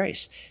idea of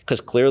grace,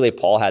 because clearly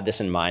Paul had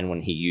this in mind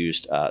when he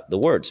used the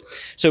words.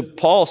 So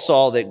Paul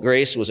saw that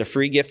grace was a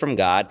free gift from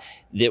God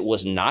that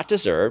was not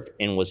deserved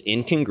and was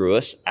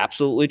incongruous.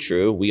 Absolutely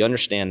true. We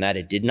understand that.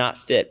 It did not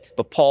fit.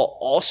 But Paul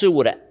also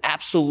would have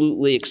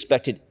absolutely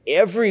expected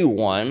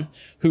everyone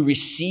who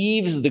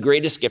receives the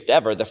greatest gift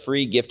ever, the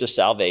free gift of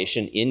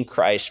salvation in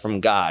Christ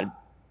from God,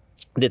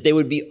 that they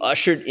would be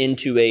ushered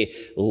into a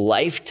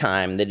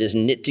lifetime that is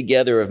knit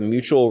together of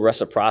mutual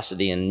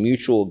reciprocity and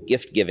mutual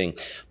gift giving.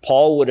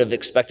 Paul would have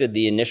expected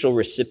the initial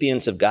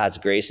recipients of God's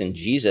grace in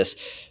Jesus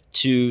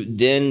to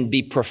then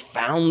be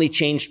profoundly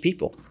changed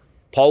people.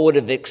 Paul would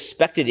have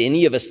expected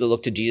any of us that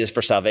look to Jesus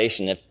for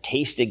salvation, have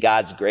tasted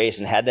God's grace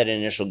and had that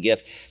initial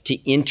gift,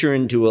 to enter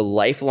into a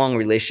lifelong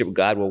relationship with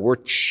God where we're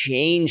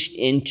changed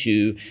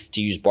into,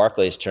 to use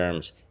Barclay's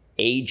terms,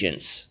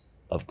 agents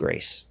of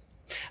grace.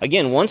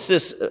 Again, once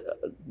this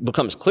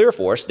becomes clear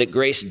for us that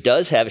grace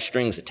does have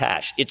strings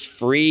attached, it's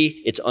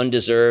free, it's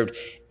undeserved,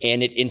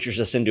 and it enters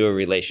us into a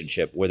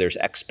relationship where there's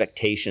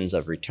expectations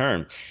of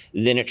return,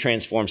 then it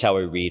transforms how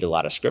we read a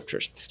lot of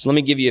scriptures. So let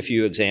me give you a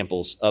few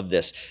examples of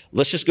this.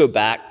 Let's just go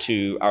back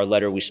to our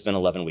letter we spent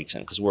 11 weeks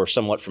in, because we're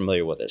somewhat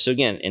familiar with it. So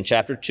again, in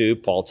chapter 2,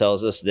 Paul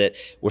tells us that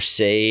we're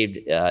saved,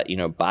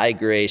 by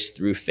grace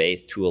through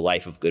faith to a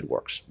life of good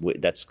works.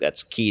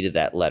 That's key to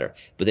that letter.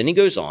 But then he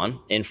goes on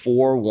in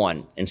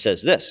 4:1 and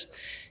says this.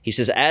 He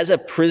says, "As a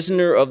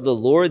prisoner of the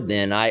Lord,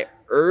 then, I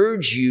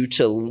urge you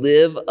to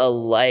live a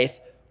life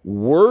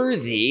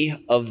worthy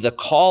of the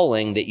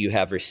calling that you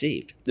have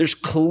received." There's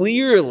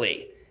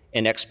clearly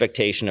an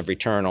expectation of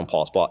return on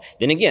Paul's part.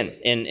 Then again,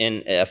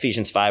 in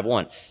Ephesians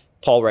 5:1,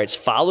 Paul writes,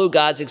 "Follow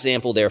God's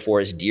example, therefore,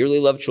 as dearly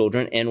loved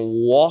children, and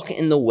walk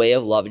in the way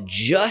of love,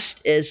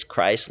 just as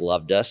Christ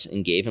loved us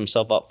and gave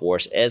himself up for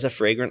us as a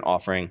fragrant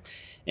offering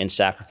and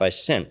sacrifice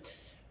to sin."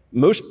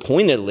 Most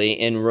pointedly,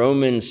 in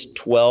Romans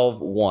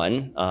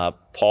 12:1,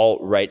 Paul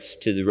writes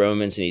to the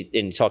Romans and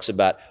he talks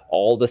about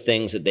all the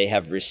things that they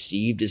have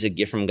received as a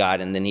gift from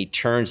God. And then he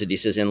turns it, he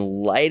says, in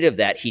light of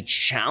that, he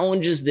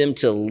challenges them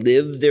to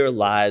live their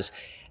lives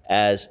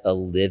as a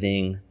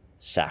living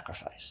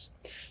sacrifice.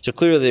 So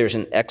clearly there's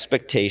an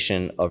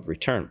expectation of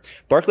return.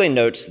 Barclay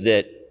notes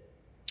that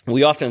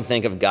we often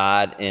think of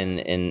God,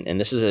 and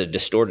this is a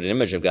distorted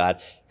image of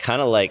God,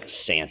 kind of like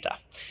Santa.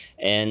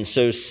 And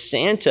so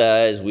Santa,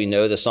 as we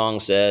know the song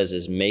says,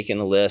 is making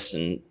a list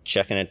and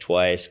checking it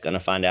twice, going to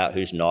find out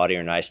who's naughty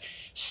or nice.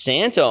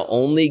 Santa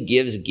only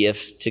gives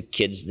gifts to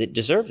kids that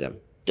deserve them.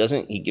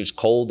 He gives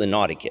cold and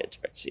naughty kids.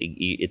 Right?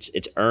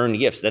 It's earned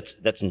gifts.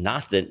 That's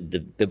not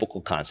the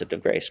biblical concept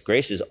of grace.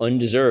 Grace is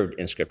undeserved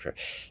in Scripture.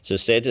 So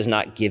Santa's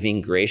not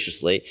giving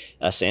graciously.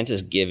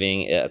 Santa's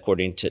giving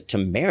according to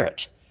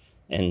merit.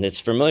 And it's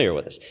familiar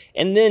with us.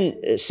 And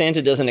then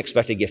Santa doesn't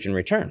expect a gift in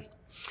return.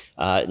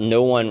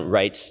 No one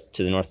writes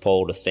to the North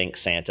Pole to thank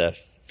Santa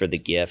for the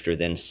gift or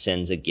then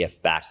sends a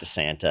gift back to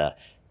Santa.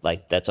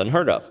 Like, that's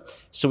unheard of.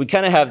 So we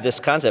kind of have this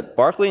concept.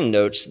 Barclay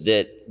notes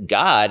that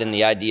God and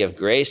the idea of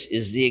grace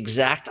is the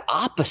exact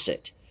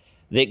opposite.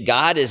 That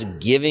God is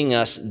giving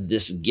us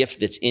this gift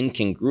that's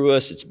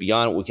incongruous. It's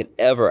beyond what we could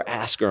ever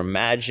ask or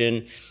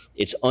imagine.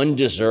 It's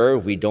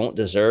undeserved. We don't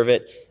deserve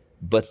it.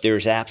 But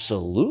there's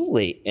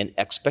absolutely an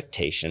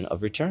expectation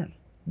of return.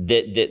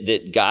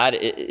 That God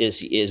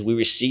is we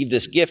receive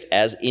this gift,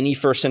 as any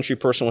first century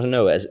person would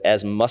know,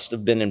 as must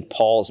have been in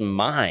Paul's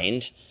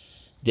mind,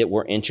 that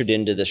we're entered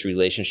into this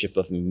relationship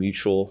of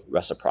mutual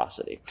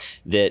reciprocity.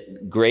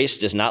 That grace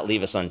does not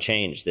leave us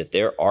unchanged, that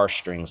there are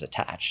strings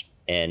attached,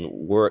 and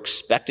we're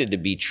expected to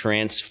be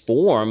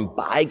transformed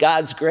by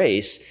God's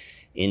grace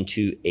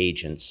into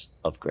agents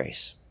of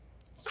grace.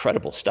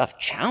 Incredible stuff,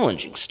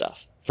 challenging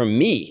stuff. For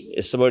me,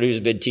 as somebody who's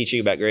been teaching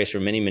about grace for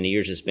many, many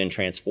years, it's been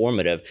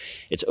transformative.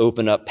 It's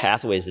opened up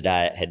pathways that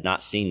I had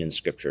not seen in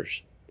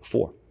scriptures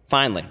before.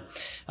 Finally,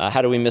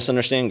 how do we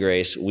misunderstand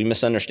grace? We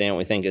misunderstand what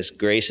we think is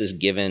grace is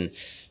given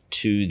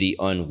to the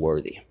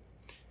unworthy.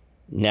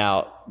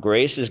 Now,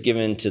 grace is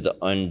given to the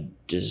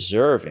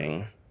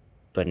undeserving,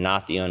 but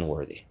not the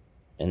unworthy.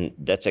 And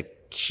that's a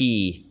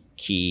key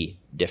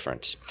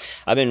difference.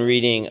 I've been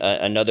reading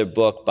another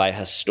book by a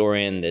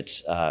historian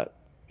that's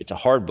it's a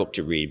hard book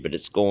to read, but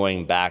it's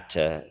going back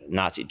to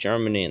Nazi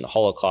Germany and the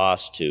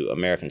Holocaust, to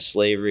American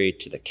slavery,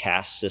 to the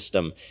caste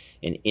system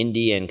in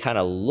India, and kind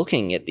of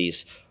looking at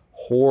these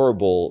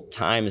horrible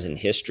times in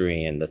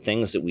history and the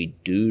things that we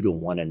do to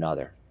one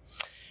another.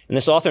 And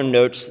this author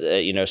notes,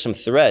 some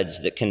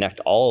threads that connect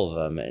all of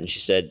them. And she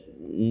said,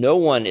 no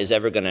one is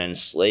ever going to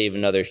enslave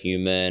another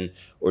human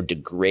or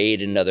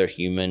degrade another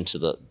human to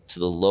the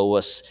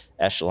lowest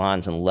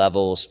echelons and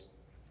levels,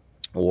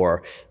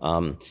 or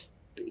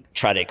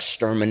try to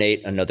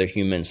exterminate another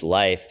human's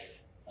life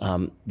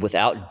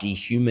without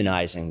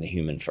dehumanizing the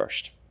human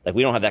first. Like,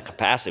 we don't have that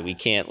capacity. We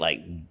can't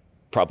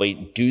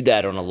probably do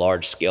that on a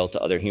large scale to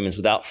other humans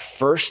without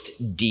first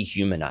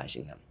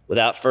dehumanizing them,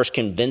 without first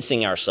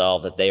convincing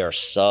ourselves that they are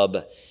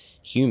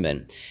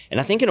subhuman.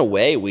 And I think in a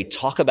way, we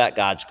talk about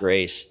God's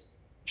grace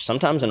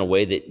sometimes in a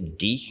way that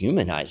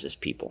dehumanizes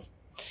people.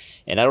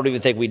 And I don't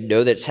even think we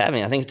know that it's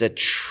happening. I think it's a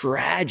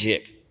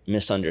tragic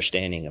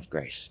misunderstanding of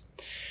grace.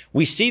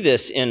 We see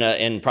this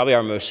in probably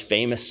our most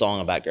famous song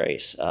about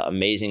grace,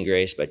 Amazing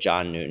Grace by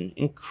John Newton.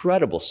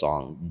 Incredible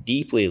song,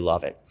 deeply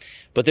love it.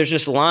 But there's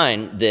this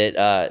line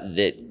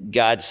that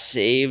God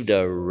saved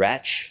a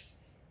wretch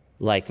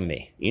like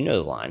me. You know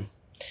the line.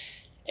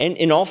 And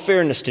in all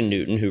fairness to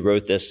Newton, who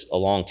wrote this a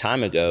long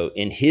time ago,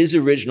 in his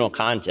original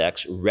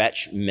context,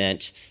 wretch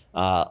meant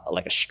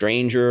like a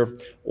stranger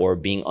or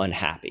being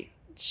unhappy.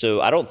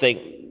 So I don't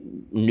think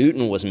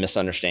Newton was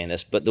misunderstanding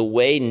this, but the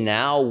way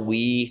now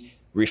we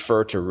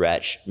refer to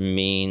wretch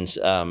means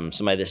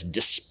somebody that's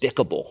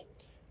despicable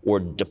or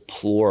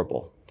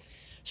deplorable.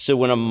 So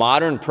when a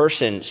modern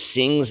person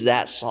sings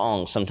that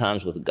song,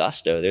 sometimes with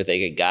gusto, they're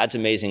thinking God's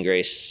amazing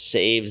grace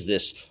saves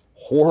this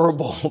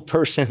horrible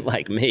person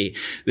like me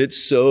that's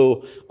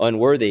so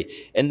unworthy.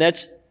 And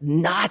that's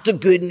not the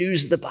good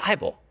news of the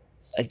Bible.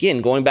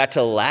 Again, going back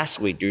to last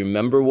week, do you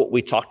remember what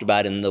we talked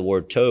about in the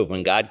word tov?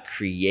 When God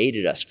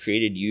created us,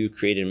 created you,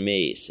 created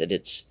me, he said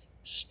it's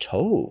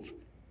tov.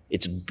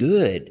 It's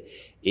good.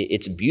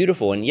 It's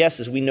beautiful. And yes,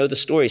 as we know the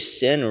story,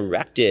 sin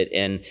wrecked it,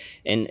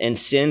 and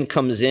sin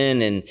comes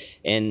in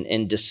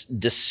and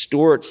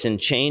distorts and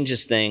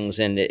changes things,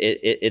 and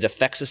it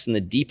affects us in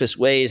the deepest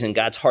ways, and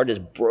God's heart is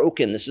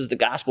broken. This is the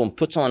gospel, and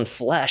puts on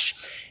flesh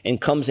and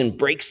comes and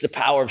breaks the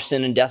power of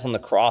sin and death on the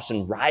cross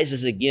and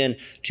rises again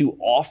to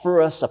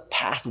offer us a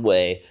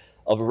pathway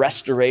of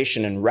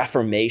restoration and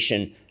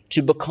reformation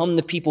to become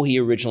the people he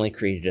originally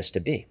created us to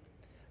be.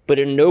 But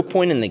at no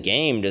point in the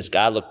game does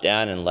God look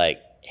down and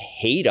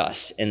hate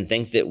us and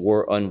think that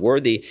we're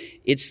unworthy.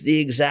 It's the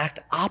exact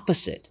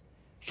opposite.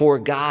 For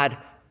God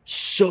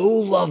so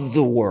loved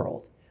the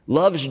world,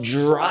 love's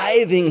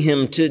driving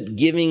him to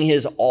giving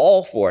his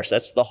all for us.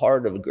 That's the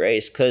heart of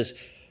grace, because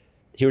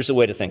here's the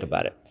way to think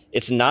about it.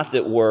 It's not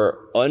that we're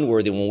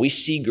unworthy. When we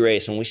see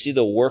grace, when we see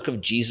the work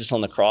of Jesus on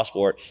the cross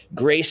for it,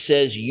 grace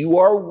says you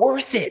are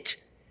worth it,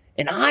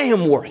 and I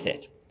am worth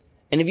it.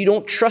 And if you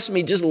don't trust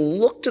me, just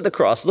look to the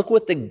cross. Look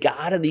what the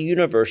God of the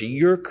universe,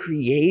 your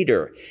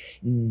creator,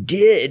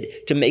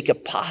 did to make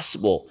it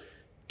possible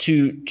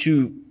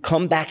to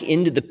come back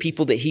into the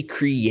people that he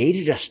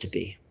created us to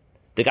be.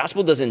 The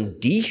gospel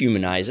doesn't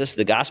dehumanize us.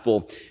 The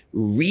gospel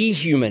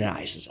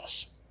rehumanizes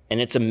us. And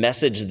it's a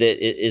message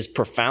that is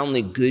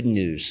profoundly good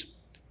news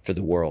for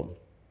the world.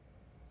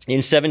 In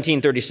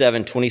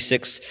 1737,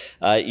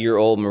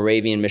 26-year-old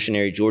Moravian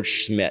missionary George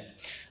Schmidt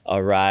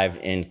arrived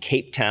in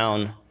Cape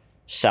Town,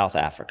 South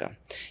Africa.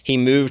 He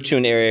moved to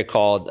an area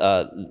called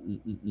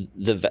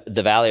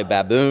the Valley of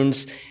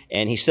Baboons,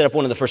 and he set up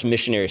one of the first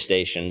missionary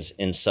stations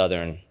in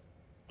southern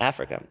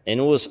Africa.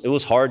 And it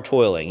was hard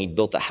toiling. He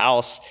built a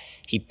house.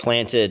 He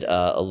planted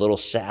a little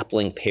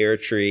sapling pear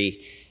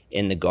tree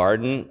in the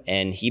garden,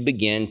 and he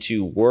began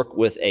to work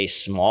with a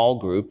small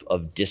group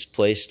of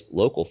displaced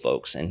local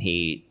folks. And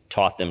he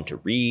taught them to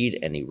read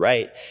and he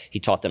write. He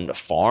taught them to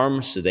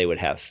farm so they would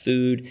have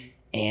food.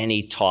 And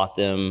he taught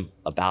them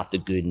about the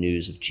good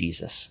news of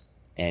Jesus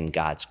and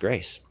God's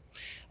grace.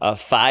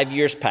 5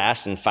 years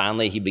passed, and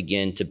finally he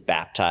began to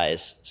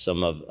baptize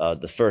some of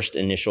the first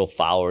initial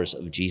followers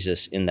of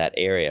Jesus in that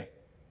area.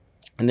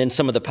 And then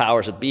some of the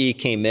powers that be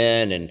came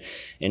in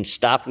and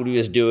stopped what he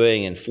was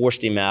doing and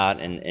forced him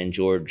out, and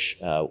George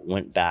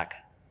went back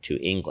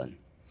to England.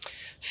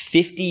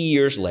 50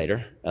 years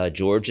later,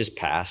 George has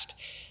passed.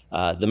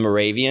 The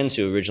Moravians,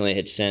 who originally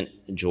had sent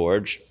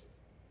George,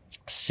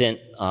 sent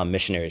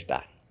missionaries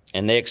back.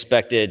 And they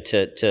expected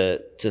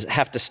to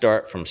have to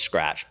start from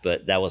scratch,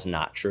 but that was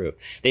not true.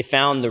 They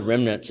found the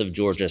remnants of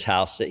George's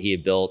house that he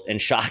had built,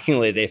 and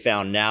shockingly, they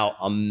found now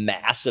a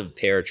massive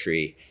pear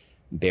tree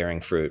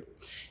bearing fruit.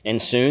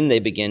 And soon they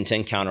begin to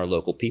encounter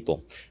local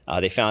people.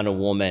 They found a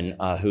woman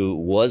who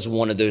was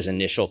one of those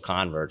initial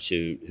converts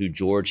who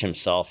George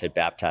himself had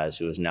baptized,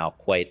 who was now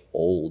quite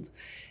old.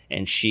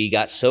 And she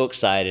got so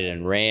excited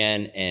and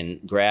ran and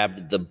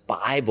grabbed the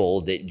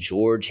Bible that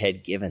George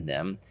had given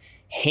them,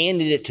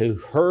 handed it to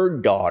her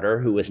daughter,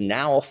 who was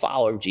now a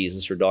follower of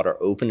Jesus. Her daughter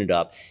opened it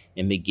up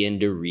and began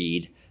to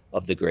read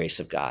of the grace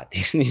of God.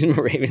 These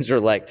Moravians were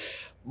like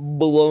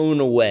blown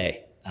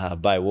away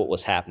by what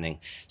was happening.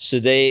 So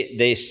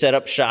they set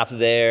up shop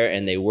there,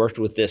 and they worked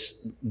with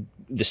this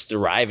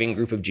thriving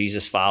group of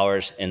Jesus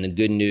followers, and the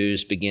good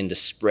news began to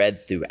spread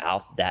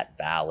throughout that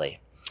valley.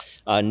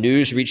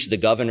 News reached the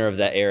governor of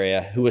that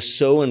area, who was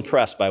so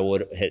impressed by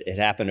what had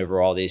happened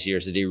over all these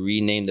years that he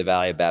renamed the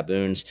Valley of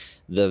Baboons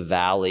the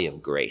Valley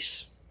of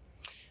Grace.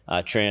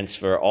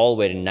 Transfer all the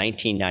way to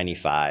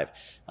 1995.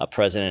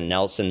 President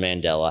Nelson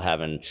Mandela,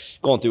 having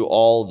gone through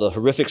all the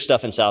horrific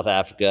stuff in South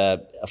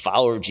Africa, a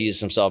follower of Jesus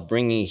himself,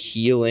 bringing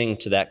healing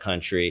to that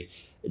country,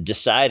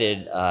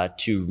 decided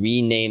to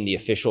rename the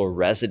official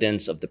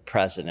residence of the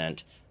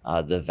president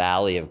the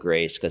Valley of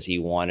Grace, because he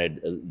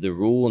wanted the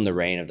rule and the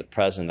reign of the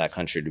president of that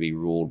country to be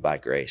ruled by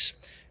grace.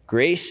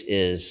 Grace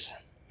is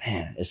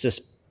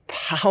this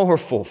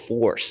powerful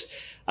force.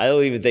 I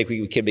don't even think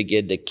we can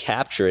begin to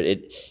capture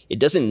it. It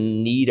doesn't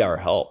need our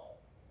help.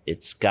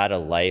 It's got a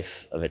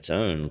life of its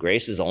own.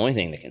 Grace is the only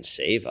thing that can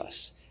save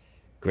us.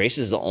 Grace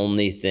is the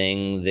only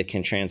thing that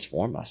can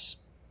transform us.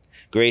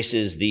 Grace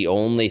is the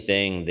only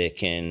thing that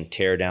can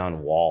tear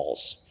down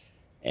walls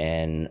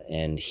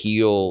and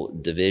heal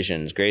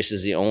divisions. Grace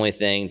is the only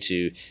thing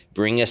to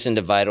bring us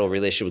into vital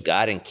relationship with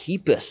God and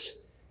keep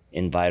us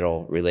in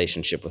vital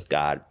relationship with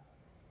God.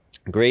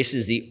 Grace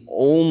is the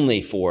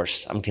only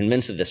force, I'm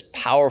convinced of this,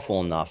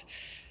 powerful enough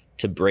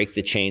to break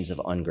the chains of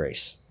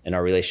ungrace in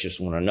our relationships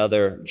with one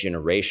another,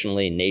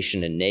 generationally,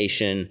 nation to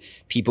nation,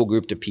 people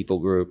group to people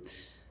group.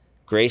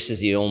 Grace is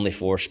the only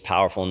force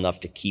powerful enough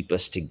to keep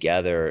us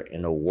together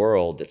in a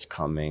world that's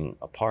coming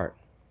apart.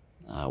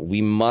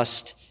 We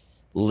must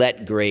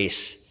let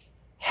grace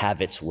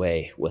have its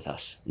way with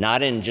us,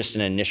 not in just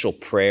an initial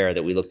prayer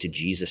that we look to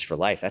Jesus for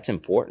life. That's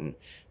important,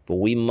 but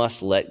we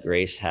must let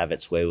grace have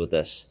its way with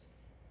us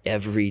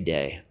every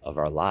day of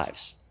our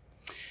lives.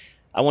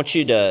 I want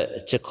you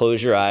to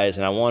close your eyes,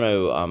 and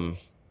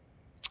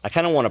I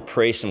kind of want to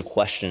pray some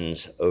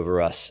questions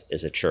over us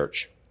as a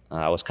church.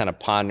 I was kind of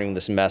pondering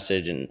this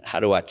message and how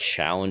do I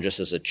challenge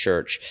us as a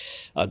church?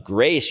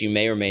 Grace, you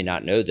may or may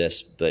not know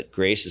this, but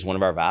grace is one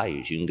of our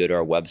values. You can go to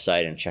our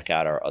website and check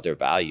out our other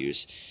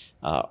values.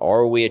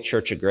 Are we a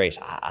church of grace?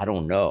 I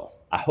don't know.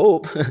 I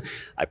hope,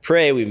 I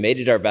pray we made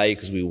it our value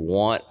because we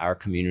want our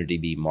community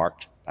to be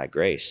marked by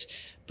grace.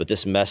 But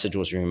this message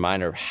was a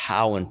reminder of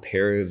how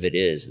imperative it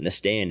is in this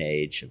day and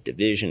age of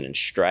division and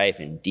strife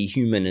and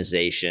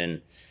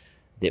dehumanization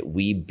that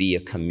we be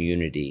a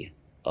community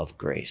of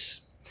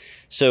grace.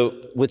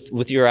 So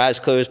with your eyes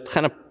closed,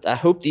 I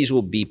hope these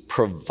will be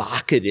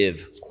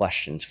provocative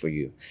questions for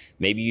you.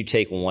 Maybe you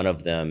take one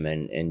of them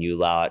and you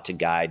allow it to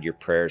guide your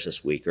prayers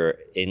this week, or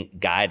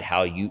guide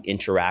how you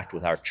interact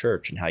with our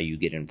church and how you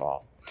get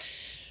involved.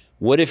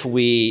 What if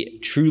we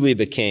truly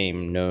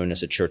became known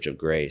as a church of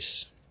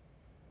grace?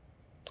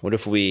 What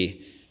if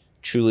we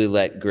truly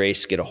let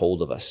grace get a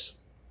hold of us?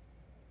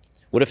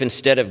 What if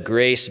instead of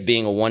grace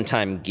being a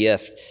one-time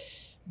gift,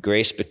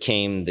 grace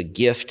became the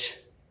gift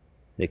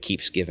that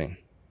keeps giving?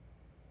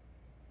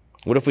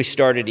 What if we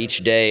started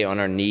each day on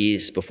our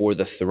knees before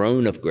the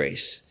throne of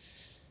grace,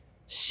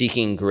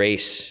 seeking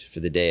grace for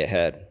the day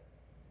ahead?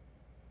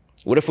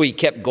 What if we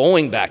kept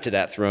going back to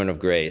that throne of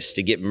grace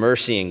to get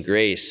mercy and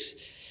grace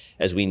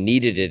as we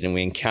needed it and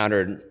we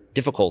encountered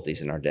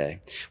difficulties in our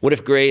day? What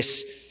if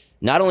grace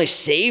not only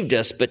saved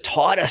us, but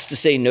taught us to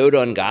say no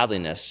to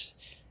ungodliness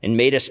and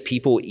made us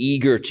people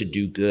eager to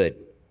do good?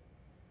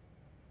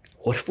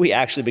 What if we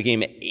actually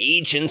became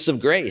agents of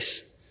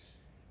grace?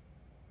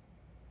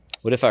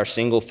 What if our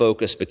single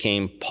focus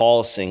became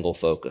Paul's single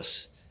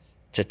focus,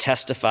 to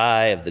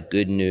testify of the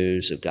good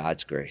news of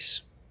God's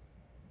grace?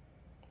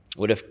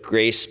 What if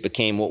grace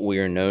became what we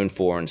are known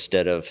for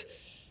instead of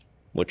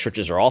what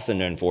churches are often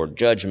known for,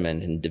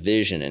 judgment and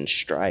division and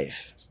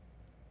strife?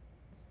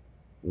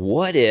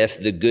 What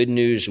if the good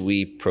news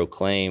we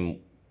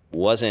proclaim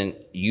wasn't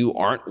you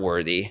aren't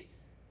worthy,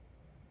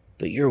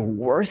 but you're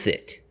worth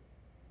it?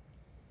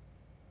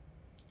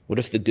 What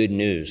if the good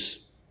news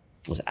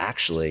was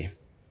actually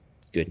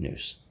good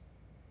news?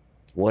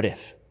 What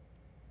if?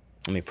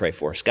 Let me pray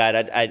for us.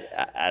 God,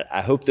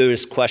 I hope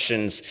those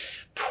questions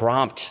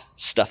prompt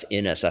stuff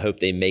in us. I hope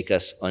they make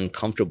us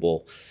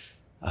uncomfortable.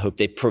 I hope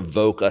they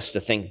provoke us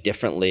to think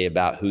differently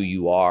about who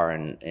you are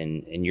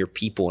and your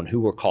people and who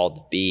we're called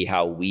to be,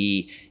 how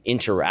we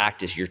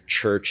interact as your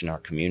church and our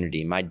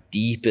community. My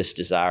deepest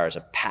desire as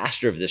a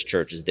pastor of this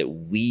church is that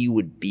we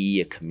would be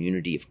a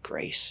community of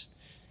grace.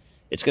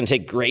 It's going to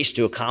take grace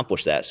to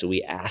accomplish that, so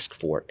we ask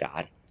for it,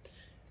 God.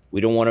 We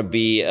don't want to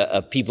be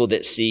a people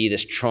that see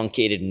this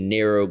truncated,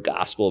 narrow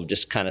gospel of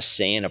just kind of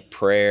saying a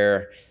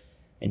prayer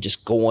and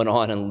just going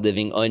on and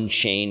living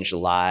unchanged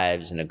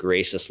lives in a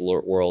graceless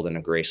world in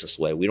a graceless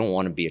way. We don't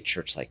want to be a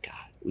church like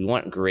God. We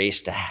want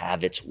grace to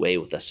have its way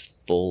with us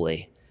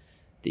fully,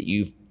 that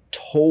you've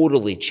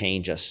totally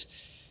changed us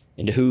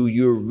into who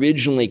you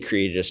originally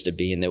created us to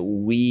be, and that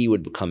we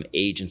would become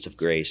agents of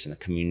grace in a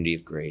community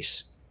of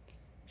grace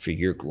for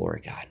your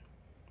glory, God.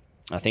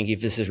 I thank you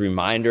for this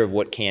reminder of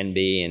what can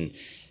be,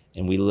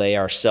 and we lay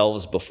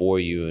ourselves before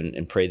you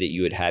and pray that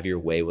you would have your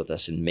way with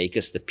us and make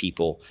us the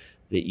people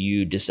that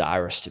you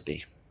desire us to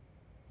be.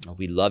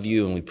 We love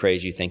you and we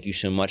praise you. Thank you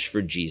so much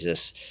for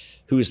Jesus,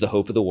 who is the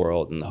hope of the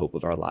world and the hope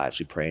of our lives.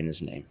 We pray in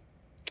his name.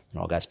 And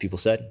all God's people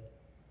said,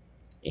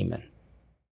 amen.